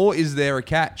 Nor is there a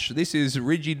catch. This is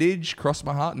Ridgy Didge, cross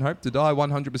my heart and hope to die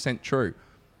 100% true.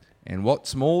 And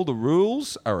what's more, the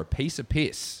rules are a piece of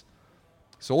piss.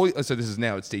 So this is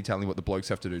now, it's detailing what the blokes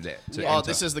have to do there. To Oh, enter.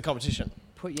 this is the competition.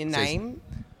 Put your name.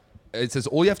 It says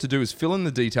all you have to do is fill in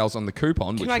the details on the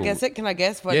coupon. Can I guess it? Can I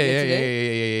guess what Yeah, you yeah, have yeah,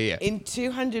 to do? yeah. In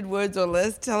 200 words or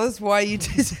less, tell us why you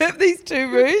deserve these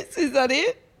 2 routes. Is that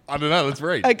it? I don't know, let's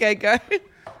read. Okay, go.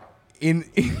 In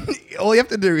all you have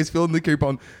to do is fill in the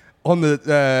coupon on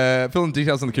the fill in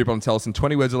details on the coupon and tell us in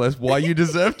 20 words or less why you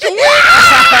deserve to win.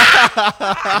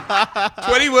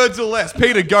 20 words or less.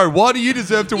 Peter, go. Why do you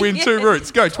deserve to win 2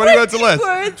 routes? Go. 20 words or less.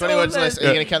 20 words less. Are you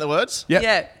going to count the words? Yep.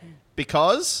 Yeah.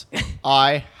 Because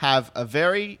I have a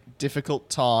very difficult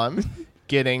time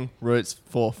getting routes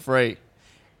for free.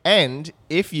 And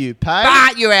if you pay,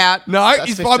 Ah, you're out. No, That's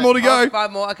it's 15. 5 more to go. Oh,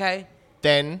 5 more. Okay.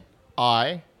 then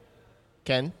I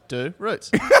can do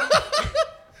routes.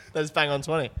 That's bang on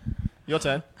 20. Your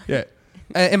turn. Yeah.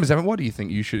 Emma Zaman, what do you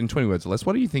think you should, in 20 words or less,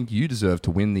 what do you think you deserve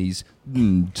to win these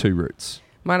 2 roots?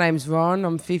 My name's Ron.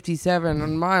 I'm 57,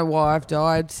 and my wife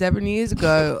died 7 years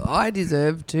ago. I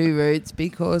deserve 2 roots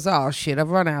because I've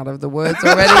run out of the words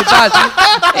already. But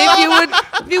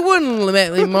if you wouldn't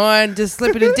let me mind, just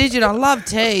slip in a digit. I love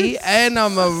tea, and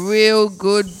I'm a real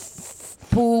good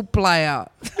pool player.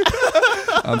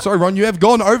 I'm sorry, Ron, you have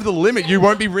gone over the limit. You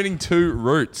won't be winning 2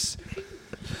 roots.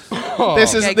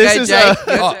 This is Okay, this go, is Jake.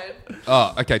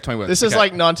 Okay, 20 words. this is Okay.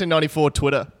 like 1994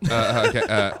 Twitter.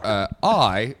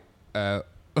 I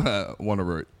want a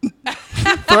root. 3.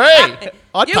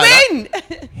 I'd You pay win.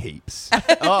 Heaps.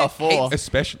 that. Oh, 4.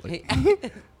 Especially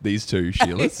these 2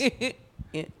 Sheilas.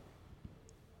 Yeah.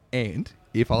 And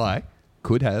if I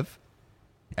could have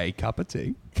a cup of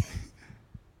tea,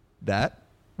 that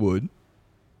would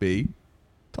be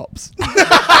tops.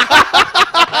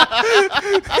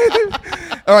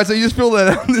 All right, so you just fill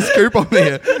that out in this coupon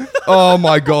here. Oh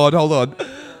my God, hold on.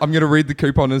 I'm going to read the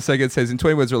coupon in a second. It says in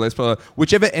 20 words or less,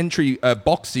 whichever entry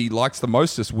Boxy likes the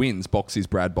mostest wins. Boxy's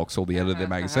Brad Boxall, the editor of their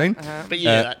magazine. But you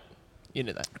knew that. You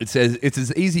knew that. It says it's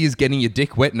as easy as getting your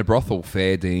dick wet in a brothel,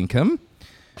 fair dinkum.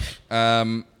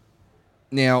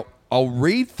 Now, I'll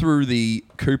read through the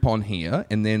coupon here,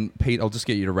 and then, Pete, I'll just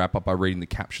get you to wrap up by reading the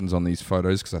captions on these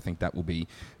photos, because I think that will be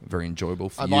very enjoyable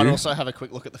for I you. might also have a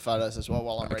quick look at the photos as well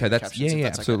while I'm reading the captions. if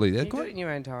that's absolutely. You Yeah, do it in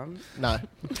your own time. Okay.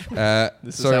 No,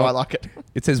 this is so how I like it.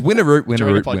 It says win a root, win a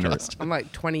During root, the win a root. podcast. I'm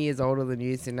like 20 years older than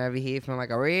you, sitting over here feeling like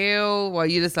a real. Well,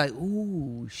 you're just like,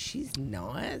 ooh, she's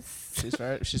nice.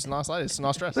 She's a nice lady. It's a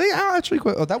nice dress. They are actually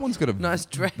quite. Oh, that one's got a Nice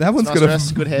dress. That one's Nice got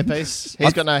dress, a good hairpiece.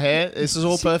 He's got no hair. This is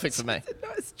all perfect for me.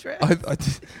 Nice dress.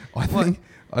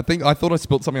 I think I thought I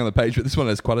spilled something on the page, but this one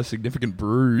has quite a significant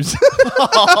bruise.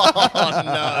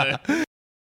 Oh no!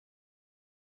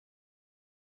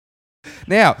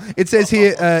 Now, it says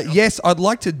here, yes, I'd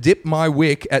like to dip my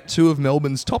wick at 2 of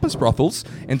Melbourne's toppest brothels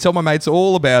and tell my mates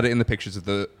all about it in the pages of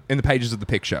the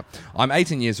picture. I'm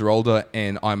 18 years or older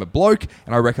and I'm a bloke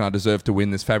and I reckon I deserve to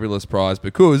win this fabulous prize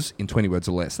because, in 20 words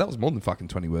or less, that was more than fucking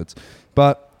 20 words,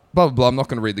 but blah, blah, blah. I'm not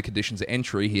going to read the conditions of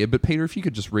entry here, but Peter, if you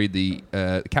could just read the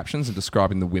captions and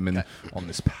describing the women on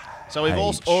this page. So we've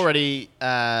already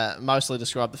mostly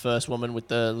described the first woman with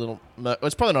the little. Well,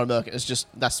 it's probably not a merkin.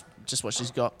 That's just what she's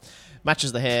got.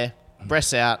 Matches the hair,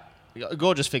 breasts out, a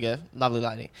gorgeous figure, lovely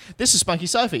lady. This is Spunky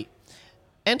Sophie.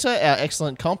 Enter our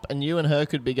excellent comp, and you and her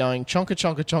could be going chonka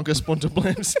chonka chonka splinter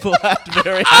blim splat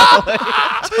very happily.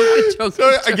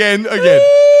 So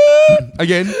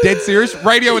again, dead serious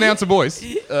radio announcer voice.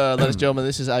 Ladies and gentlemen,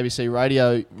 this is ABC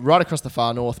Radio, right across the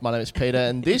far north. My name is Peter,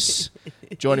 and this,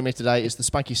 joining me today, is the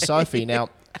Spunky Sophie. Now,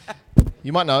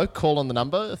 you might know, call on the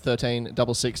number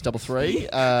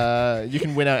 136633. You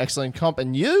can win our excellent comp,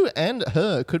 and you and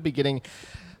her could be getting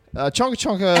chonka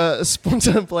chonka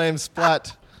splinter blam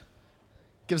splat.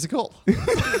 Give us a call.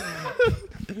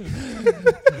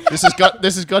 This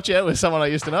has got you with someone I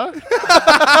used to know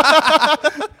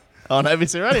on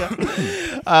ABC Radio.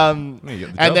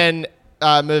 And then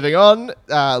moving on,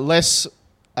 less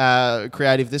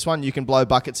creative. This one, you can blow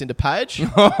buckets into Paige.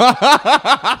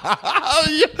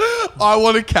 I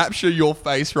want to capture your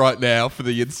face right now for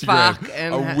the Instagram. Fuck.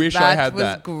 And I wish I had that.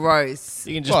 That was gross.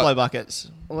 You can just What? blow buckets.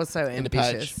 Also Into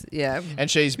Paige. ambitious. Yeah. And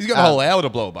she's He's got a whole hour to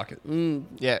blow a bucket.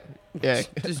 Yeah, yeah.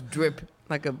 Just drip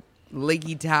like a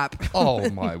leaky tap. Oh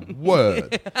my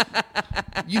word!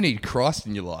 You need Christ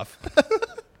in your life.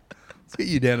 Let's get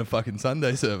you down to fucking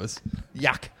Sunday service.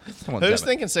 Yuck! Come on, Who's damn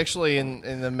it. thinking sexually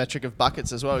in the metric of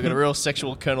buckets as well? We've got a real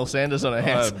sexual Colonel Sanders on our A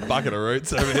hands. bucket of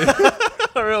roots over here.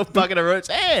 A real bucket of roots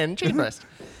and cheese breast.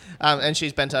 And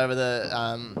she's bent over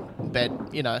the bed.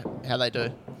 You know how they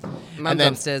do. Mum's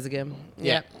then- upstairs again.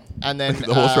 Yeah. And then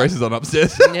The horse race is on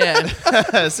upstairs.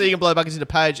 Yeah. so you can blow buckets into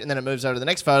Paige, and then it moves over to the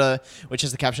next photo, which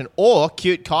is the caption, or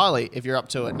Cute Kylie, if you're up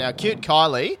to it. Now, Cute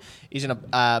Kylie is in a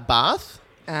bath,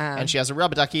 and she has a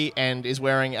rubber ducky and is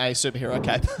wearing a superhero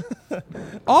cape.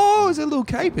 Oh, is it a little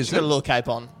cape? Is She's got a it? little cape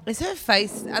on. Is her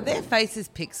face? Are their faces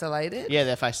pixelated? Yeah,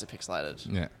 their faces are pixelated.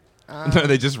 Yeah. No,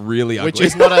 they're just really ugly. Which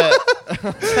is not a...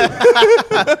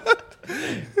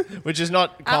 Which is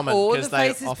not common. all 'cause the they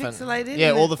faces often, pixelated?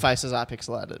 Yeah, Is all it- the faces are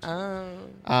pixelated.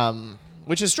 Oh.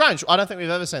 Which is strange. I don't think we've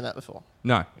ever seen that before.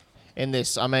 no. In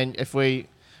this, I mean, if we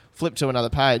flip to another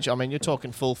page, I mean, you're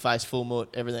talking full face, full moot,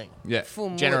 everything. Yeah. Full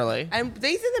moon. Generally. And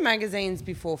these are the magazines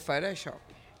before Photoshop.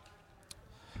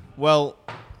 Well,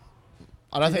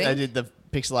 I don't You think they think? did the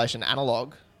pixelation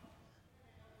analog.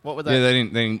 What would Yeah, they?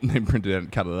 they didn't print it out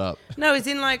and cut it up. No, it's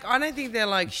in like, I don't think they're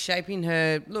like shaping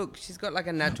her. Look, she's got like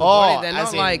a natural Oh, body. They're as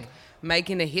not in- like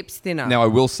making her hips thinner. Now, I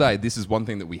will say this is one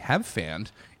thing that we have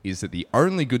found is that the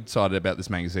only good side about this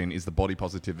magazine is the body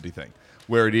positivity thing,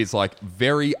 where it is like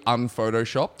very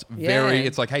unphotoshopped. Very, Yeah.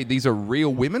 it's like, hey, these are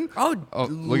real women. Oh,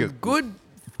 look at good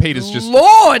Peter's just.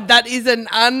 Lord, that is an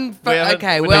We haven't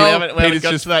Peter's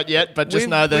got just- to that yet, but just We've-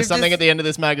 know there's we've something just- at the end of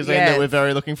this magazine Yeah. that we're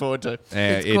very looking forward to.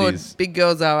 It's it called is. Big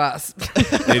Girls Are Us.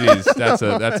 It is. That's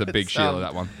a big Sheila,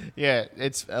 that one. Yeah,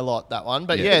 it's a lot, that one.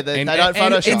 But Yeah. yeah, they And- don't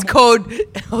And Photoshop. it's called,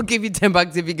 I'll give you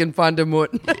 $10 if you can find a mutt.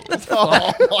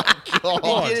 Oh my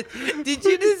God. Did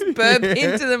you just burp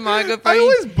into the microphone? I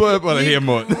always burp when I hear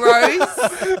Mut. Gross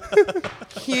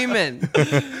human.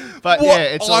 But yeah,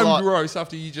 it's a I'm lot. gross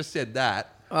after you just said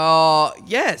that. Oh,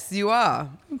 yes, you are.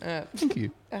 Thank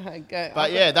you. Go.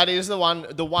 But yeah, that is the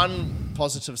one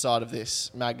positive side of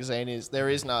this magazine is there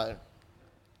is no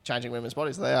changing women's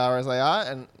bodies. They are as they are,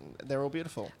 and they're all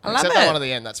beautiful. I love Except that it. one at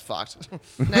the end, that's fucked.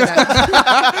 No.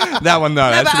 That one, no,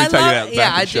 that but should be I taken love- out. yeah,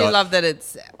 back I and do shot. love that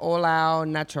it's all our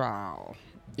natural.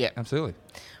 Yeah. Absolutely.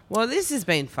 Well, this has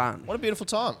been fun. What a beautiful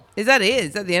time. Is that it?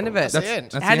 Is that the end of it? That's the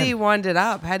end. That's How the do you end. wind it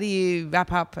up? How do you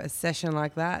wrap up a session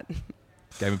like that?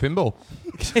 Game of pinball.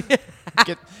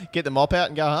 Get the mop out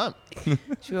and go home.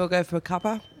 Should we all go for a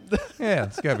cuppa? Yeah,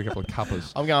 let's go have a couple of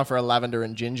cuppers. I'm going for a lavender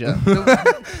and ginger.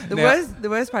 The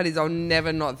worst part is I'll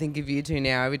never not think of you two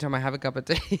now every time I have a cup of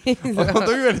tea. I thought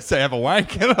you were going to say have a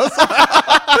wank. And I was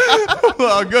like,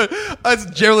 well, good. That's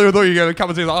generally what I thought you were going to come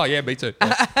and say, oh, yeah, me too.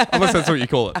 Unless that's what you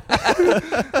call it.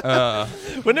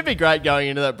 Wouldn't it be great going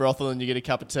into that brothel and you get a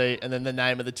cup of tea and then the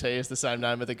name of the tea is the same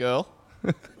name of the girl?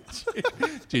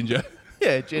 Ginger.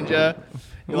 Yeah, ginger.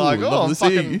 You're Ooh, like, love oh, I'm to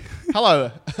see fucking... you."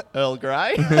 Hello, Earl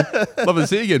Grey. Love to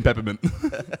see you again, Peppermint.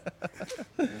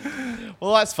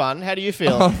 Well, that's fun. How do you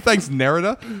feel? Oh, thanks,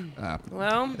 Nerida.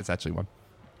 Well, It's actually one.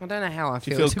 I don't know how I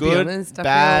Do you feel, feel to good, be honest. I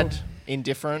bad, feel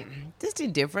indifferent? just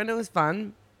indifferent. It was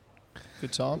fun.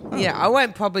 Good time? Yeah, I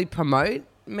won't probably promote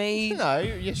me No,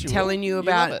 yes, you telling will. you love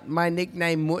about it. my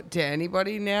nickname Mut to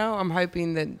anybody now. I'm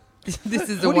hoping that this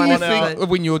is the What do one. you now- think of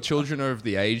when your children are of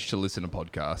the age to listen to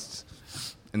podcasts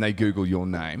and they Google your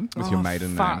name with your Oh,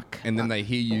 maiden fuck. name, and then they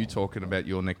hear you talking about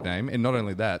your nickname, and not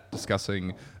only that,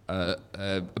 discussing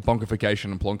bonkification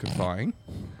and plonkifying?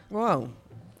 Well,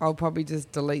 I'll probably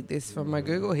just delete this from my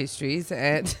Google histories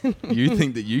and You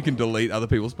think that you can delete other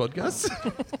people's podcasts?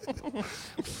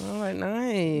 oh, I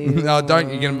know. No,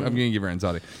 don't. I'm going to give her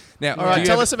anxiety. Now, All right,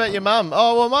 tell us about your mum.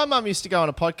 Oh, well, my mum used to go on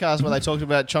a podcast where they talked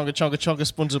about chonka, chonka, chonka,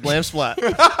 spunza, blam, splat.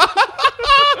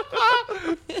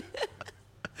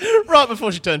 Right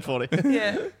before she turned 40.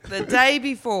 Yeah, the day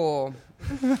before.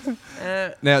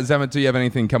 Now, Zamet, do you have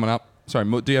anything coming up? Sorry,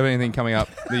 Mut, do you have anything coming up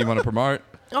that you want to promote?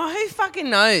 Oh, who fucking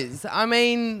knows? I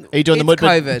mean, Are you doing the it's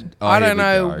mud bit? COVID. Oh, I here don't we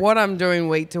know go. what I'm doing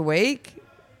week to week.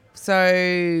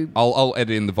 So I'll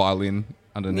edit in the violin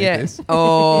underneath yeah. this.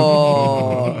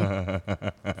 Oh.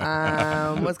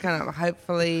 What's kind of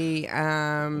hopefully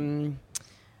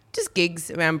just gigs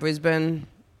around Brisbane,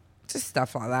 just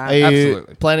stuff like that. Are you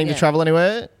Absolutely. planning to Yeah. travel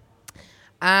anywhere?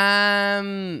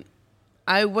 I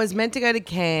was meant to go to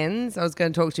Cairns. I was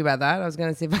going to talk to you about that. I was going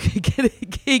to see if I could get a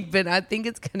gig, but I think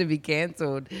it's going to be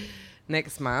cancelled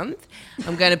next month.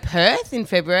 I'm going to Perth in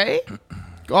February,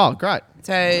 Oh, great.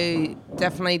 so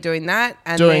definitely doing that.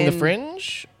 And Doing the then-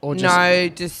 Fringe? Or just No,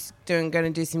 just going to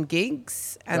do some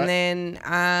gigs, and Right.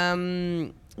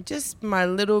 then just my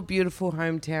little beautiful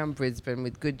hometown Brisbane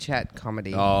with Good Chat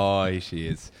Comedy. Oh, here she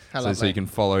is. How So lovely. you can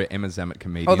follow Emma Zamet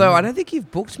Comedian. Although I don't think you've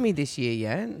booked me this year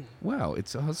yet. Wow,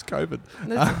 it's COVID.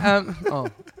 Oh.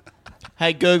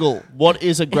 Hey, Google, what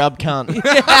is a grub cunt?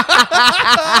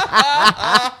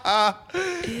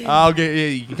 I'll get. Yeah,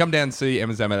 you can come down and see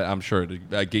Emma Zamet. I'm sure at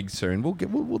a gig soon.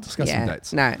 We'll discuss some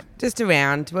dates. No, just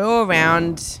around. We're all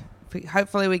around.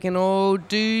 Hopefully, we can all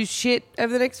do shit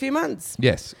over the next few months.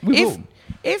 Yes, we will.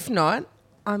 If not,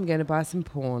 I'm going to buy some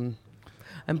porn.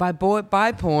 And by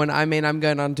porn, I mean I'm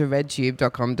going on to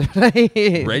redtube.com.au.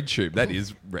 RedTube, that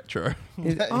is retro. Oh,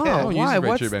 I don't why? use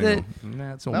What's RedTube the... anymore.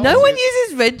 Nah, it's all No No one one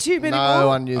uses RedTube anymore? No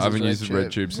one uses I haven't used RedTube.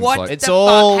 RedTube since What like. It's the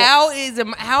all-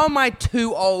 fuck? How am I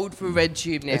too old for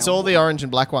RedTube now? It's all the orange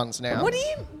and black ones now. What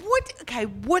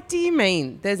do you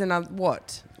mean? There's another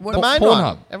what? What The main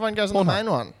Pornhub. one. Everyone goes on the main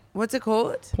one. what's it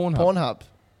called? Pornhub. Pornhub.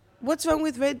 What's wrong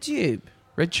with RedTube?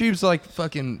 RedTube's like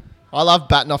fucking. I love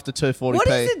batting off to 240p. What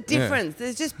is the difference?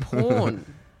 There's just porn.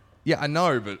 Yeah, I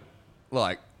know, but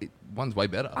like one's way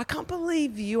better. I can't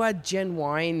believe you are Gen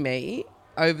Y-ing me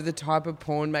over the type of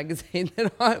porn magazine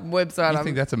website. I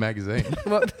think that's a magazine.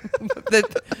 What, the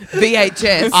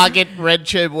VHS. I get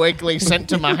RedTube weekly sent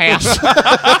to my house.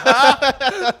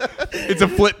 It's a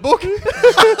flip book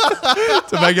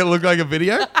to make it look like a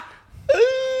video.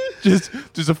 just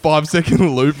a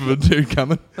 5-second loop of a dude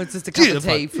coming. Or it's just a cup Yeah, of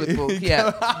tea, fuck. football.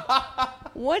 Yeah.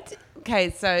 What?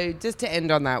 Okay, so just to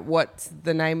end on that, what's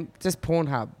the name? Just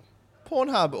Pornhub.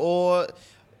 Pornhub or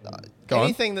Go on.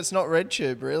 anything that's not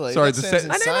RedTube, really. Sorry, That the sounds se-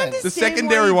 I don't insane. understand. The Same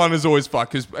secondary way- one is always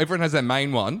fucked because everyone has their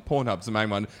main one. Pornhub's the main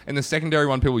one, and the secondary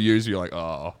one people use. You're like,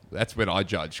 oh, that's when I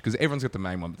judge because everyone's got the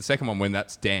main one. But the second one, when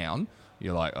that's down,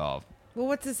 you're like, oh, Well,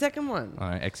 what's the second one?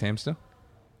 ex-hamster.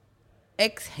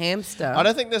 Ex-hamster. I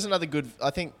don't think there's another good. I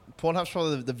think Pornhub's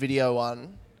probably the video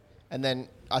one, and then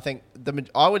I think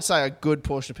I would say a good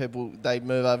portion of people they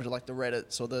move over to like the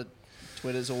Reddits or the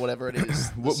Twitters or whatever it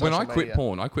is. the When social I quit media.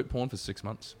 porn, I quit porn for 6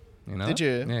 months. You know? Did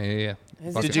you? Yeah.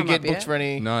 Has Fuck it Did it. you come get up booked yet? for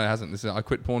any? No, it hasn't. I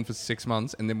quit porn for 6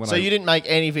 months, and then when So I you didn't make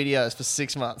any videos for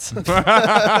 6 months.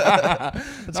 I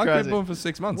quit crazy. porn for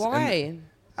 6 months. Why? And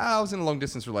I was in a long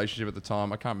distance relationship at the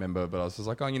time. I can't remember, but I was just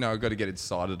like, I've got to get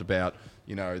excited about,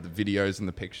 the videos and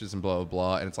the pictures and blah, blah,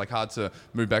 blah. And it's like hard to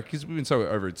move back because we've been so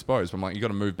overexposed. I'm like, you got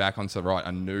to move back onto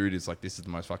a nude is like, this is the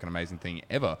most fucking amazing thing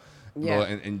ever. Yeah. Well,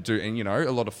 and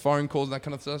a lot of phone calls and that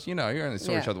kind of stuff. You only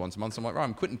saw each Yeah. other once a month. So I'm like, right,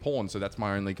 I'm quitting porn. So that's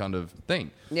my only kind of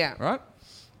thing. Yeah. Right.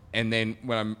 And then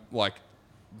when I'm like,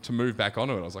 to move back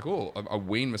onto it, I was like, oh, I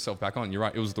weaned myself back on. You're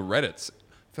right. It was the Reddits.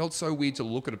 Felt so weird to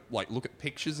look at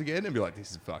pictures again and be like,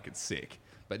 this is fucking sick.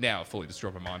 But now I fully just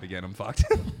drop my mind again. I'm fucked.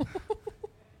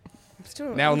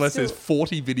 Now, unless there's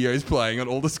 40 videos playing on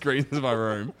all the screens of my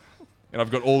room, and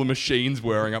I've got all the machines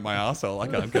whirring up my arsehole, I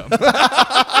can't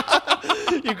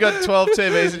come. You've got 12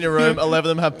 TVs in your room. 11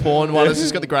 of them have porn. One has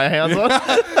just got the greyhounds on.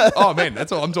 Oh man,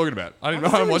 that's what I'm talking about. I didn't know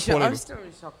how much porn. I'm still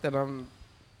shocked that I'm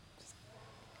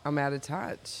out of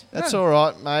touch. That's all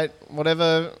right, mate.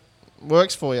 Whatever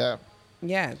works for you.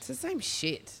 Yeah, it's the same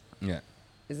shit, Yeah.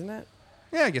 isn't it?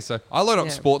 Yeah, I guess so. I load up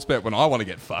Yeah. Sportsbet when I want to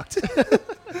get fucked.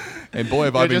 And boy,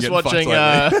 have I You're been just getting watching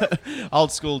fucked lately.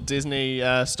 old school Disney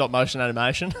stop motion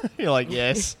animation. You're like,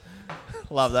 yes.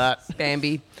 Love that.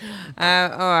 Bambi. All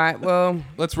right, well,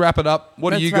 Let's wrap it up. What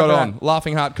do Let's you wrap got it on? up.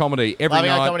 Laughing Heart Comedy every Laughing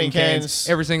Heart night Comedy in in Cairns. Cairns.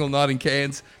 Every single night in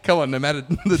Cairns. Come on, no matter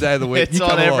the day of the week. It's you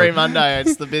on come every along. Monday.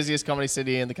 It's the busiest comedy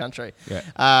city in the country. Yeah.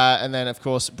 And then, of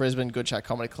course, Brisbane Good Chat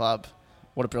Comedy Club.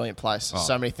 What a brilliant place. Oh.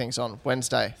 So many things on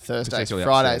Wednesday, Thursdays, Particularly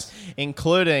Fridays, upstairs.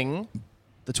 including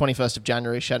the 21st of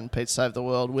January, Shad and Pete Save the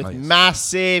World with Oh, yes.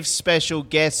 massive special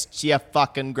guests, you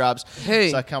fucking grubs.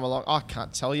 Who? So come along. I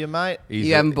can't tell you, mate. He's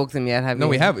you a- haven't booked them yet, have you? No,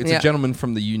 we have. It's Yeah. a gentleman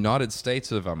from the United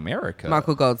States of America.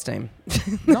 Michael Goldstein.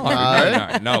 No,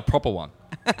 a proper one.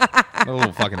 A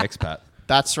little fucking expat.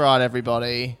 That's right,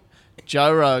 everybody.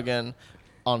 Joe Rogan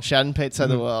on Shad and Pete Save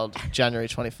the World, January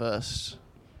 21st.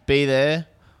 Be there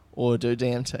or do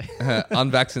DMT.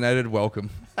 Unvaccinated, welcome.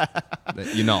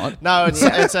 You're not. No,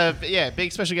 it's a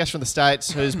big special guest from the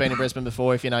States who's been in Brisbane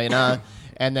before, if you know, you know.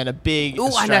 And then a big Ooh,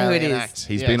 I know who it Australian is. act.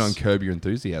 He's Yes. been on Curb Your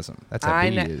Enthusiasm. That's how I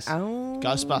big know. he is. Oh.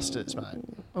 Ghostbusters,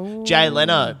 mate. Jay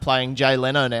Leno, playing Jay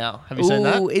Leno now. Have you seen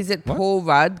Ooh, that? is it What? Paul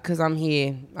Rudd? Because I'm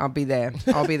here. I'll be there.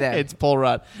 I'll be there. It's Paul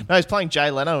Rudd. No, he's playing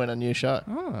Jay Leno in a new show.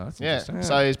 Oh, that's Yeah. interesting.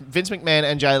 So it's Vince McMahon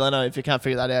and Jay Leno. If you can't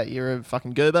figure that out, you're a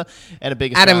fucking goober. And a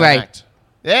big Adam Australian Ray. act.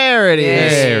 There it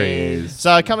is. There he is.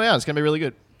 So coming out, it's going to be really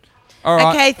good. All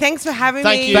right. Okay, thanks for having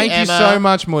Thank me. you. Thank you Emma. so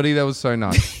much, Moody. That was so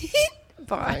nice.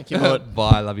 Bye. Thank you, Mort.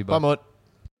 Bye. Love you. Bye, Mort.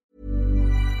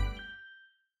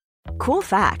 Cool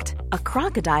fact, a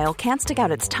crocodile can't stick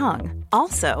out its tongue.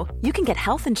 Also, you can get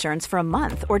health insurance for a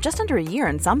month or just under a year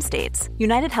in some states.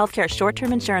 United Healthcare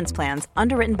short-term insurance plans,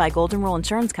 underwritten by Golden Rule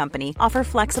Insurance Company, offer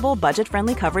flexible,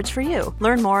 budget-friendly coverage for you.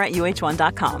 Learn more at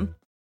uh1.com.